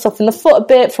shooting us off in the foot a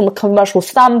bit from a commercial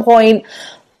standpoint?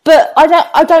 But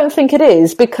I don't think it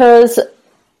is, because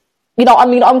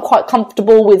I'm quite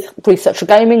comfortable with researcher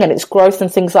gaming and its growth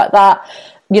and things like that,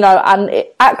 and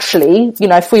it actually,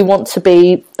 if we want to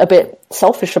be a bit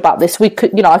selfish about this, we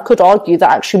could, I could argue that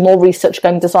actually more research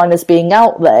game designers being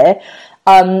out there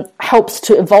helps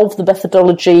to evolve the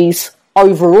methodologies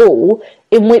overall,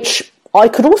 in which I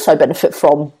could also benefit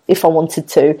from if I wanted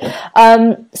to.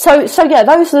 So yeah,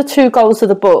 those are the two goals of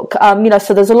the book.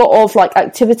 So there's a lot of like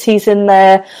activities in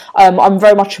there. I'm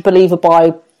very much a believer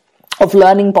of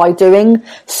learning by doing.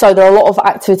 So there are a lot of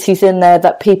activities in there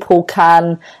that people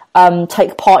can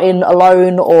take part in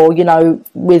alone, or,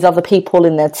 with other people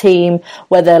in their team,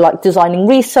 where they're like designing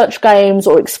research games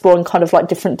or exploring kind of like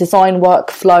different design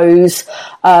workflows.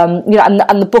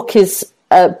 And the book is,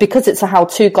 because it's a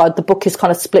how-to guide, the book is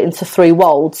kind of split into 3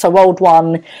 worlds. So world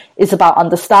 1 is about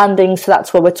understanding. So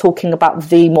that's where we're talking about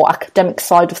the more academic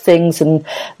side of things and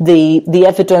the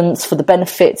evidence for the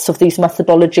benefits of these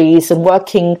methodologies, and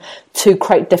working to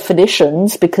create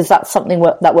definitions, because that's something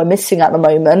that we're missing at the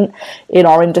moment in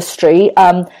our industry.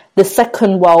 The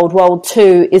second world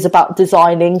 2, is about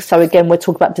designing. So again, we're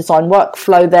talking about design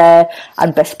workflow there,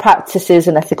 and best practices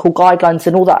and ethical guidelines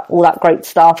and all that great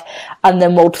stuff. And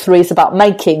then world 3 is about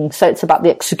making. So it's about the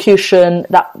execution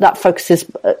that focuses,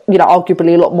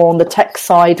 arguably a lot more on the tech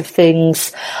side of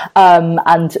things,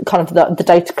 and kind of the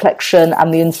data collection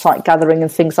and the insight gathering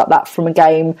and things like that from a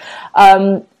game.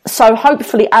 So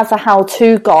hopefully, as a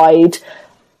how-to guide,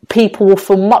 people will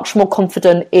feel much more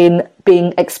confident in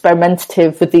being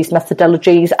experimentative with these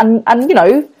methodologies, and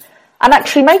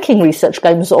actually making research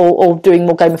games, or doing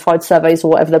more gamified surveys,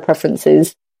 or whatever their preference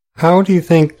is. How do you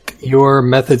think your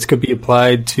methods could be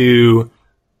applied to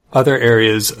other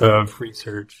areas of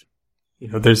research?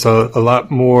 There's a lot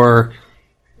more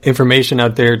information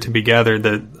out there to be gathered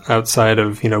that outside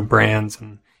of, brands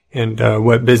and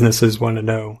what businesses want to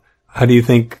know. How do you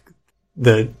think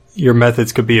that your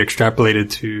methods could be extrapolated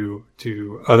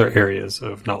to other areas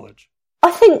of knowledge?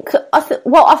 First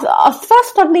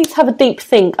I'd need to have a deep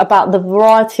think about the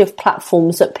variety of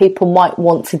platforms that people might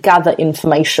want to gather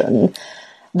information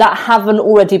that haven't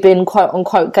already been quote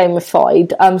unquote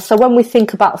gamified. So when we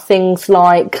think about things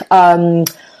like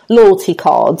loyalty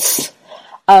cards,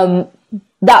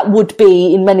 that would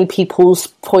be, in many people's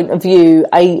point of view,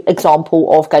 a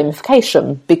example of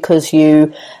gamification, because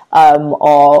you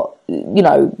are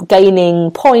gaining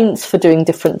points for doing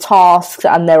different tasks,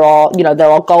 and there are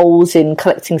goals in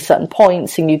collecting certain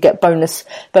points, and you get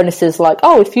bonuses like,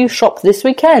 if you shop this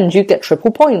weekend, you get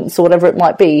triple points, or whatever it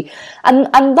might be. And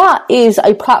that is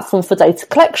a platform for data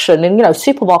collection. And,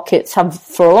 supermarkets have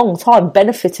for a long time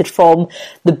benefited from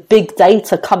the big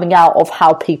data coming out of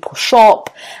how people shop,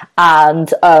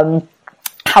 and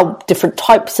how different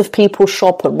types of people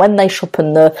shop, and when they shop,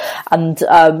 and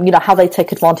how they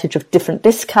take advantage of different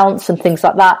discounts and things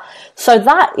like that. So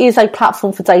that is a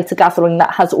platform for data gathering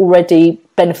that has already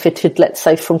benefited, let's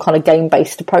say, from kind of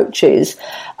game-based approaches.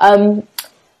 In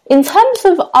terms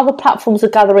of other platforms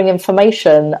of gathering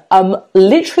information,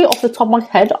 literally off the top of my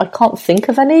head, I can't think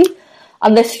of any.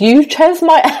 unless you, Ches,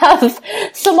 might have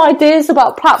some ideas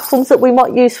about platforms that we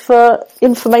might use for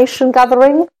information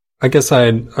gathering. I guess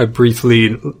I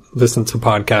briefly listened to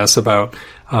podcasts about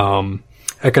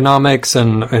economics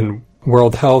and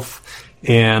world health,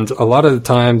 and a lot of the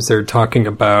times they're talking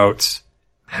about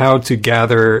how to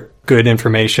gather good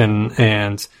information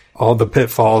and all the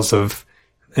pitfalls of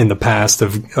in the past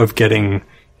of getting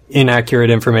inaccurate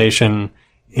information,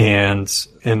 and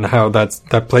how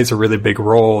that plays a really big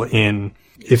role in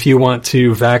if you want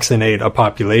to vaccinate a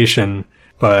population,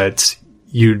 but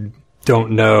you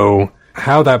don't know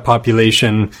how that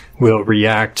population will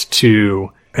react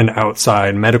to an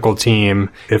outside medical team,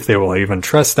 if they will even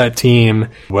trust that team,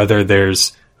 whether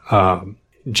there's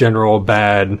general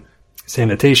bad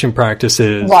sanitation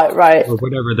practices, right, or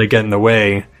whatever they get in the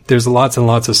way. There's lots and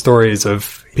lots of stories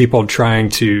of people trying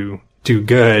to do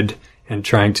good and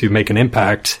trying to make an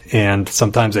impact, and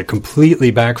sometimes it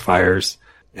completely backfires.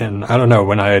 And I don't know,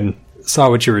 when I saw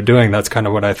what you were doing, that's kind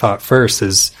of what I thought first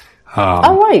is,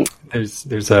 right.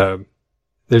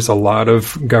 There's a lot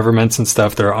of governments and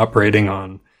stuff that are operating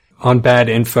on bad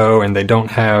info, and they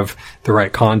don't have the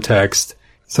right context.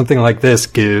 Something like this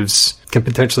can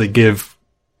potentially give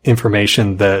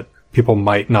information that people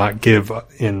might not give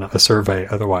in a survey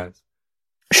otherwise.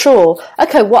 Sure.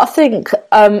 Okay. Well, I think,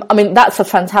 that's a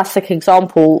fantastic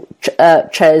example,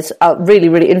 Ches. Really,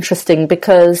 really interesting,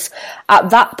 because at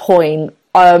that point,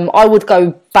 I would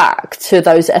go back to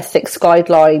those ethics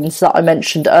guidelines that I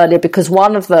mentioned earlier, because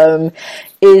one of them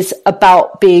is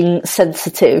about being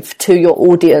sensitive to your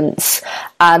audience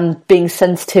and being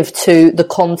sensitive to the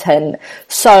content.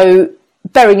 So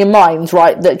bearing in mind,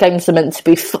 right, that games are meant to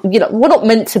be, not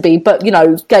meant to be, but,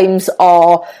 games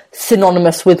are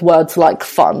synonymous with words like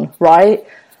fun, right?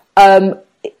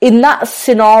 In that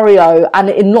scenario, and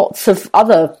in lots of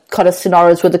other kind of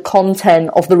scenarios where the content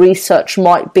of the research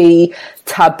might be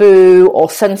taboo or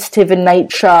sensitive in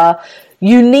nature,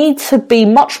 you need to be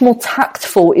much more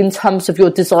tactful in terms of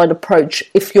your design approach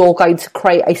if you're going to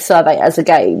create a survey as a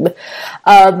game.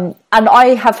 And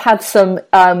I have had some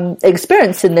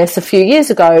experience in this a few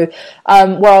years ago,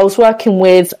 where I was working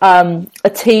with a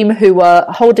team who were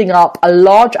holding up a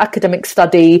large academic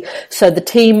study. So the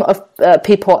team of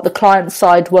people at the client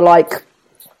side were like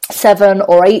 7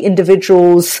 or 8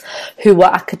 individuals who were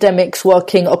academics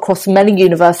working across many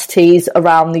universities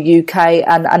around the UK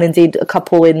and indeed a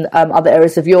couple in other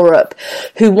areas of Europe,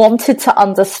 who wanted to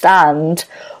understand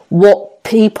what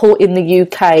people in the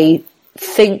UK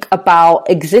think about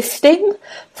existing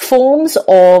forms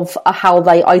of how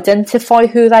they identify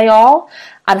who they are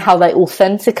and how they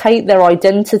authenticate their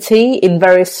identity in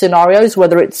various scenarios,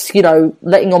 whether it's,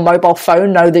 letting your mobile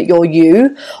phone know that you're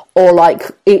you, or like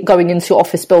it going into your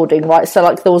office building, right? So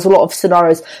like there was a lot of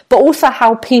scenarios, but also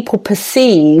how people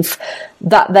perceive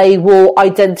that they will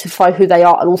identify who they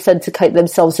are and authenticate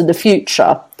themselves in the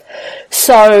future.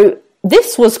 So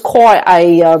this was quite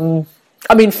a,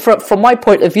 from my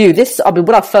point of view,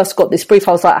 when I first got this brief,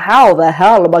 I was like, how the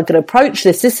hell am I going to approach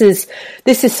this? This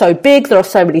is so big. There are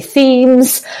so many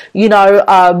themes.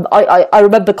 I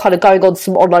remember kind of going on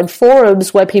some online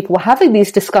forums where people were having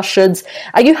these discussions,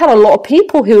 and you had a lot of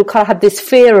people who kind of had this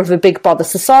fear of a Big Brother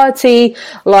society,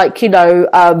 like,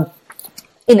 when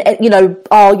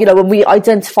we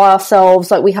identify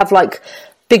ourselves, like we have like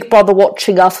Big Brother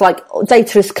watching us, like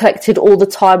data is collected all the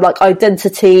time, like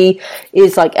identity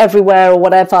is like everywhere or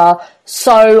whatever.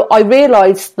 So I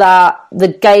realised that the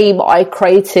game I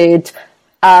created,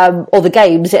 or the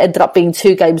games, it ended up being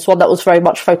 2 games, one that was very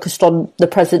much focused on the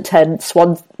present tense,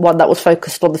 one that was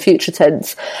focused on the future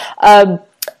tense,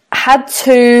 had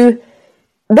to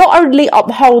not only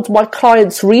uphold my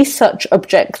clients' research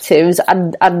objectives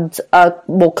and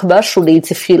more commercial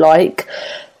needs, if you like,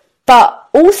 but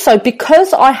also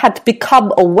because I had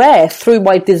become aware through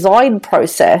my design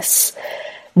process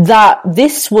that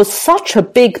this was such a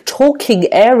big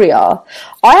talking area,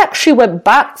 I actually went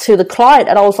back to the client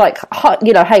and I was like,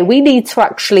 hey, we need to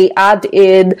actually add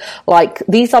in like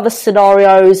these other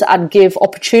scenarios and give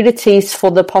opportunities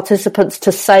for the participants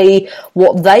to say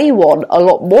what they want a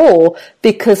lot more,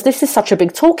 because this is such a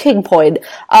big talking point.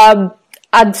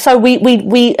 And so we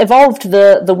evolved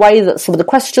the way that some of the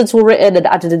questions were written and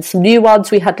added in some new ones.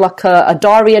 We had like a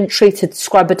diary entry to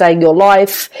describe a day in your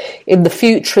life in the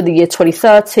future, in the year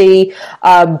 2030.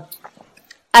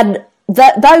 And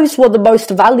those were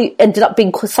ended up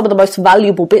being some of the most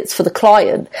valuable bits for the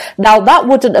client. Now that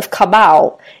wouldn't have come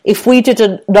out if we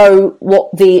didn't know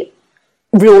what the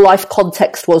real life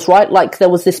context was, right? Like there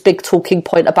was this big talking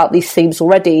point about these themes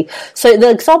already. So the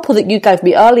example that you gave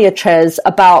me earlier, Ches,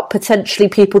 about potentially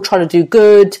people trying to do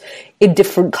good in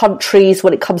different countries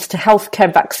when it comes to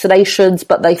healthcare vaccinations,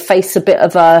 but they face a bit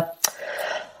of a,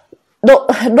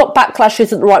 not backlash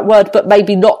isn't the right word, but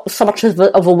maybe not so much of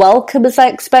a welcome as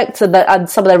they expect, and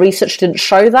some of their research didn't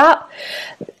show that.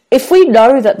 If we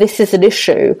know that this is an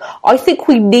issue, I think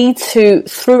we need to,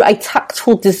 through a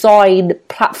tactful design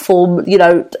platform,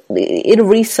 in a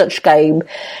research game,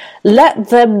 let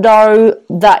them know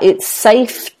that it's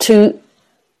safe to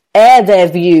air their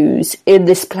views in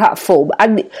this platform.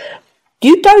 And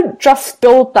you don't just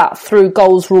build that through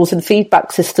goals, rules, and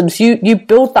feedback systems. You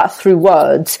build that through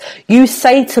words. You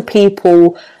say to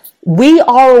people, we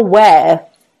are aware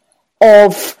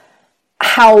of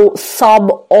how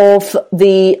some of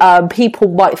the people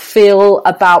might feel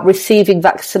about receiving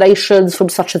vaccinations from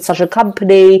such and such a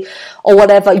company or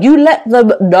whatever. You let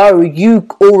them know you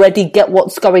already get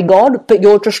what's going on, but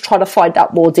you're just trying to find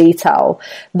out more detail.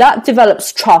 That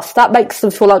develops trust. That makes them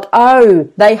feel like, oh,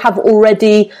 they have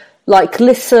already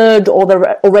listened, or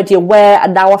they're already aware,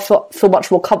 and now I feel much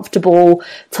more comfortable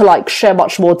to share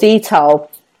much more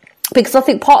detail. Because I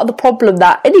think part of the problem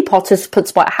that any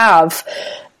participants might have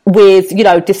with,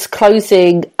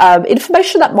 disclosing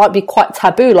information that might be quite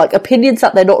taboo, like opinions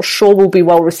that they're not sure will be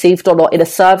well received or not in a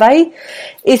survey,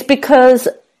 is because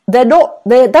they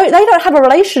don't have a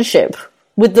relationship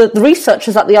with the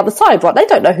researchers at the other side, right? They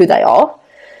don't know who they are.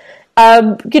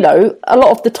 A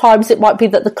lot of the times it might be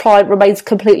that the client remains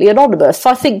completely anonymous. So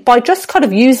I think by just kind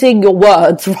of using your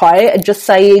words, right, and just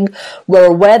saying we're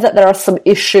aware that there are some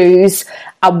issues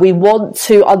and we want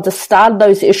to understand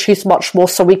those issues much more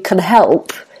so we can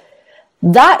help,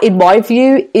 that, in my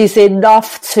view, is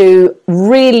enough to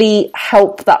really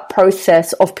help that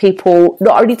process of people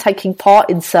not only taking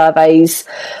part in surveys,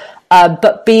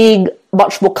 but being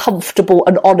much more comfortable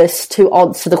and honest to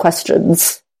answer the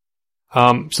questions.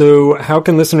 So how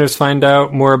can listeners find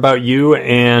out more about you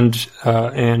and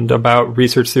about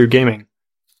Research Through Gaming?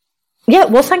 Yeah,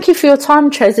 well, thank you for your time,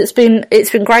 Ches. It's been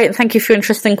great, and thank you for your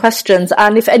interesting questions.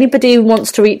 And if anybody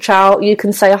wants to reach out, you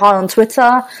can say hi on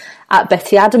Twitter at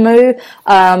Betty Adamou.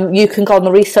 You can go on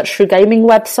the Research Through Gaming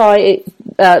website,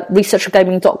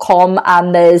 researchthroughgaming.com,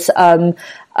 and there's a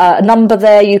number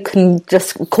there you can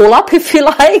just call up if you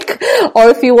like, or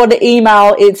if you want to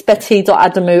email, it's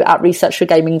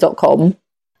betty.adamou@researchthroughgaming.com.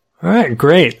 All right,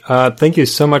 great. Thank you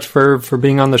so much for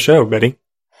being on the show, Betty.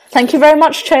 Thank you very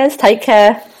much, Ches. Take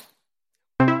care.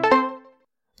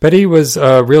 Betty was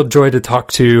a real joy to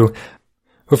talk to.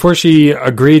 Before she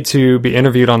agreed to be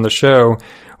interviewed on the show,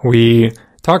 we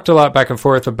talked a lot back and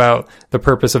forth about the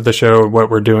purpose of the show, what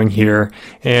we're doing here,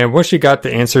 and once she got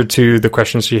the answer to the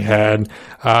questions she had,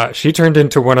 she turned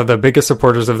into one of the biggest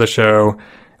supporters of the show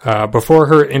before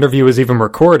her interview was even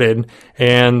recorded,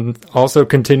 and also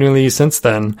continually since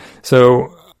then.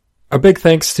 So a big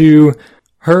thanks to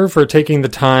her for taking the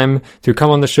time to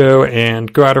come on the show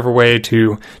and go out of her way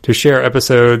to share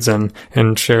episodes and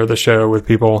share the show with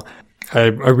people. I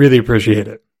really appreciate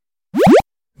it.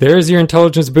 There's your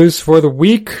intelligence boost for the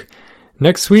week.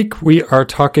 Next week, we are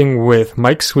talking with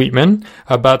Mike Sweetman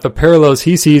about the parallels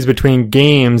he sees between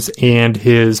games and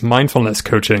his mindfulness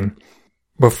coaching.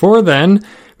 Before then,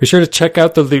 be sure to check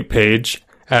out the Loot page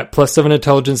at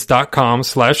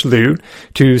plus7intelligence.com/loot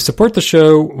to support the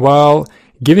show while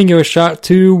giving you a shot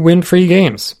to win free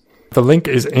games. The link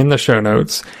is in the show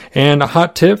notes. And a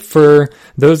hot tip for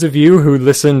those of you who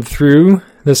listened through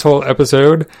this whole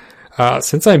episode,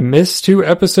 since I missed 2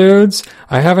 episodes,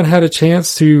 I haven't had a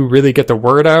chance to really get the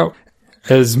word out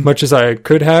as much as I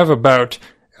could have about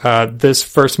this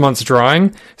first month's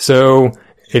drawing. So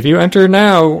if you enter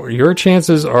now, your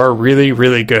chances are really,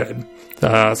 really good.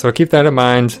 So keep that in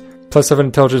mind.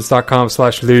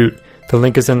 plus7intelligence.com/loot. The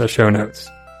link is in the show notes.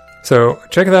 So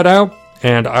check that out,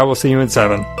 and I will see you in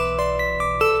 7.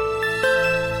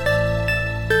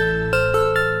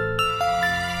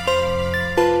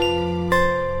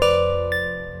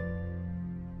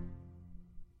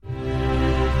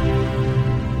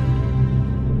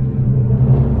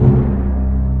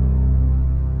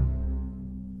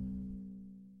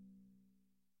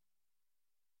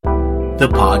 The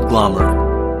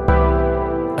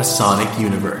Podglomerate, a sonic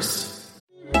universe.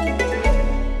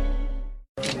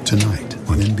 Tonight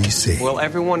on NBC. Will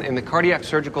everyone in the cardiac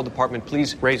surgical department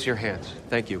please raise your hands?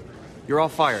 Thank you. You're all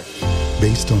fired.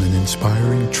 Based on an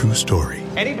inspiring true story.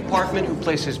 Any department who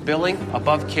places billing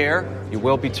above care, you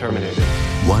will be terminated.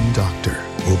 One doctor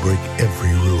will break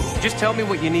every rule. Just tell me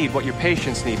what you need, what your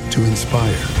patients need. To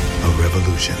inspire a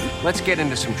revolution. Let's get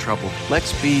into some trouble.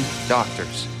 Let's be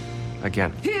doctors.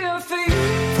 again.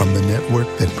 From the network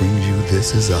that brings you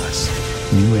This Is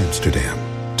Us, New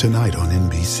Amsterdam, tonight on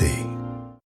NBC.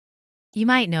 You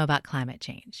might know about climate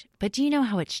change, but do you know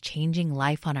how it's changing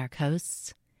life on our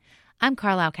coasts? I'm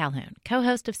Carlisle Calhoun,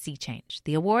 co-host of Sea Change,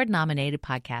 the award-nominated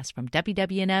podcast from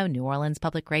WWNO, New Orleans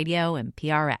Public Radio, and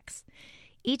PRX.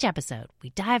 Each episode, we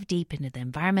dive deep into the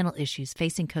environmental issues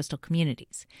facing coastal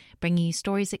communities, bringing you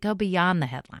stories that go beyond the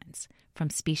headlines, from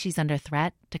species under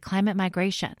threat to climate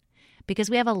migration. Because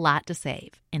we have a lot to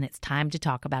save, and it's time to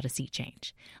talk about a sea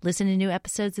change. Listen to new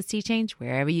episodes of Sea Change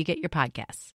wherever you get your podcasts.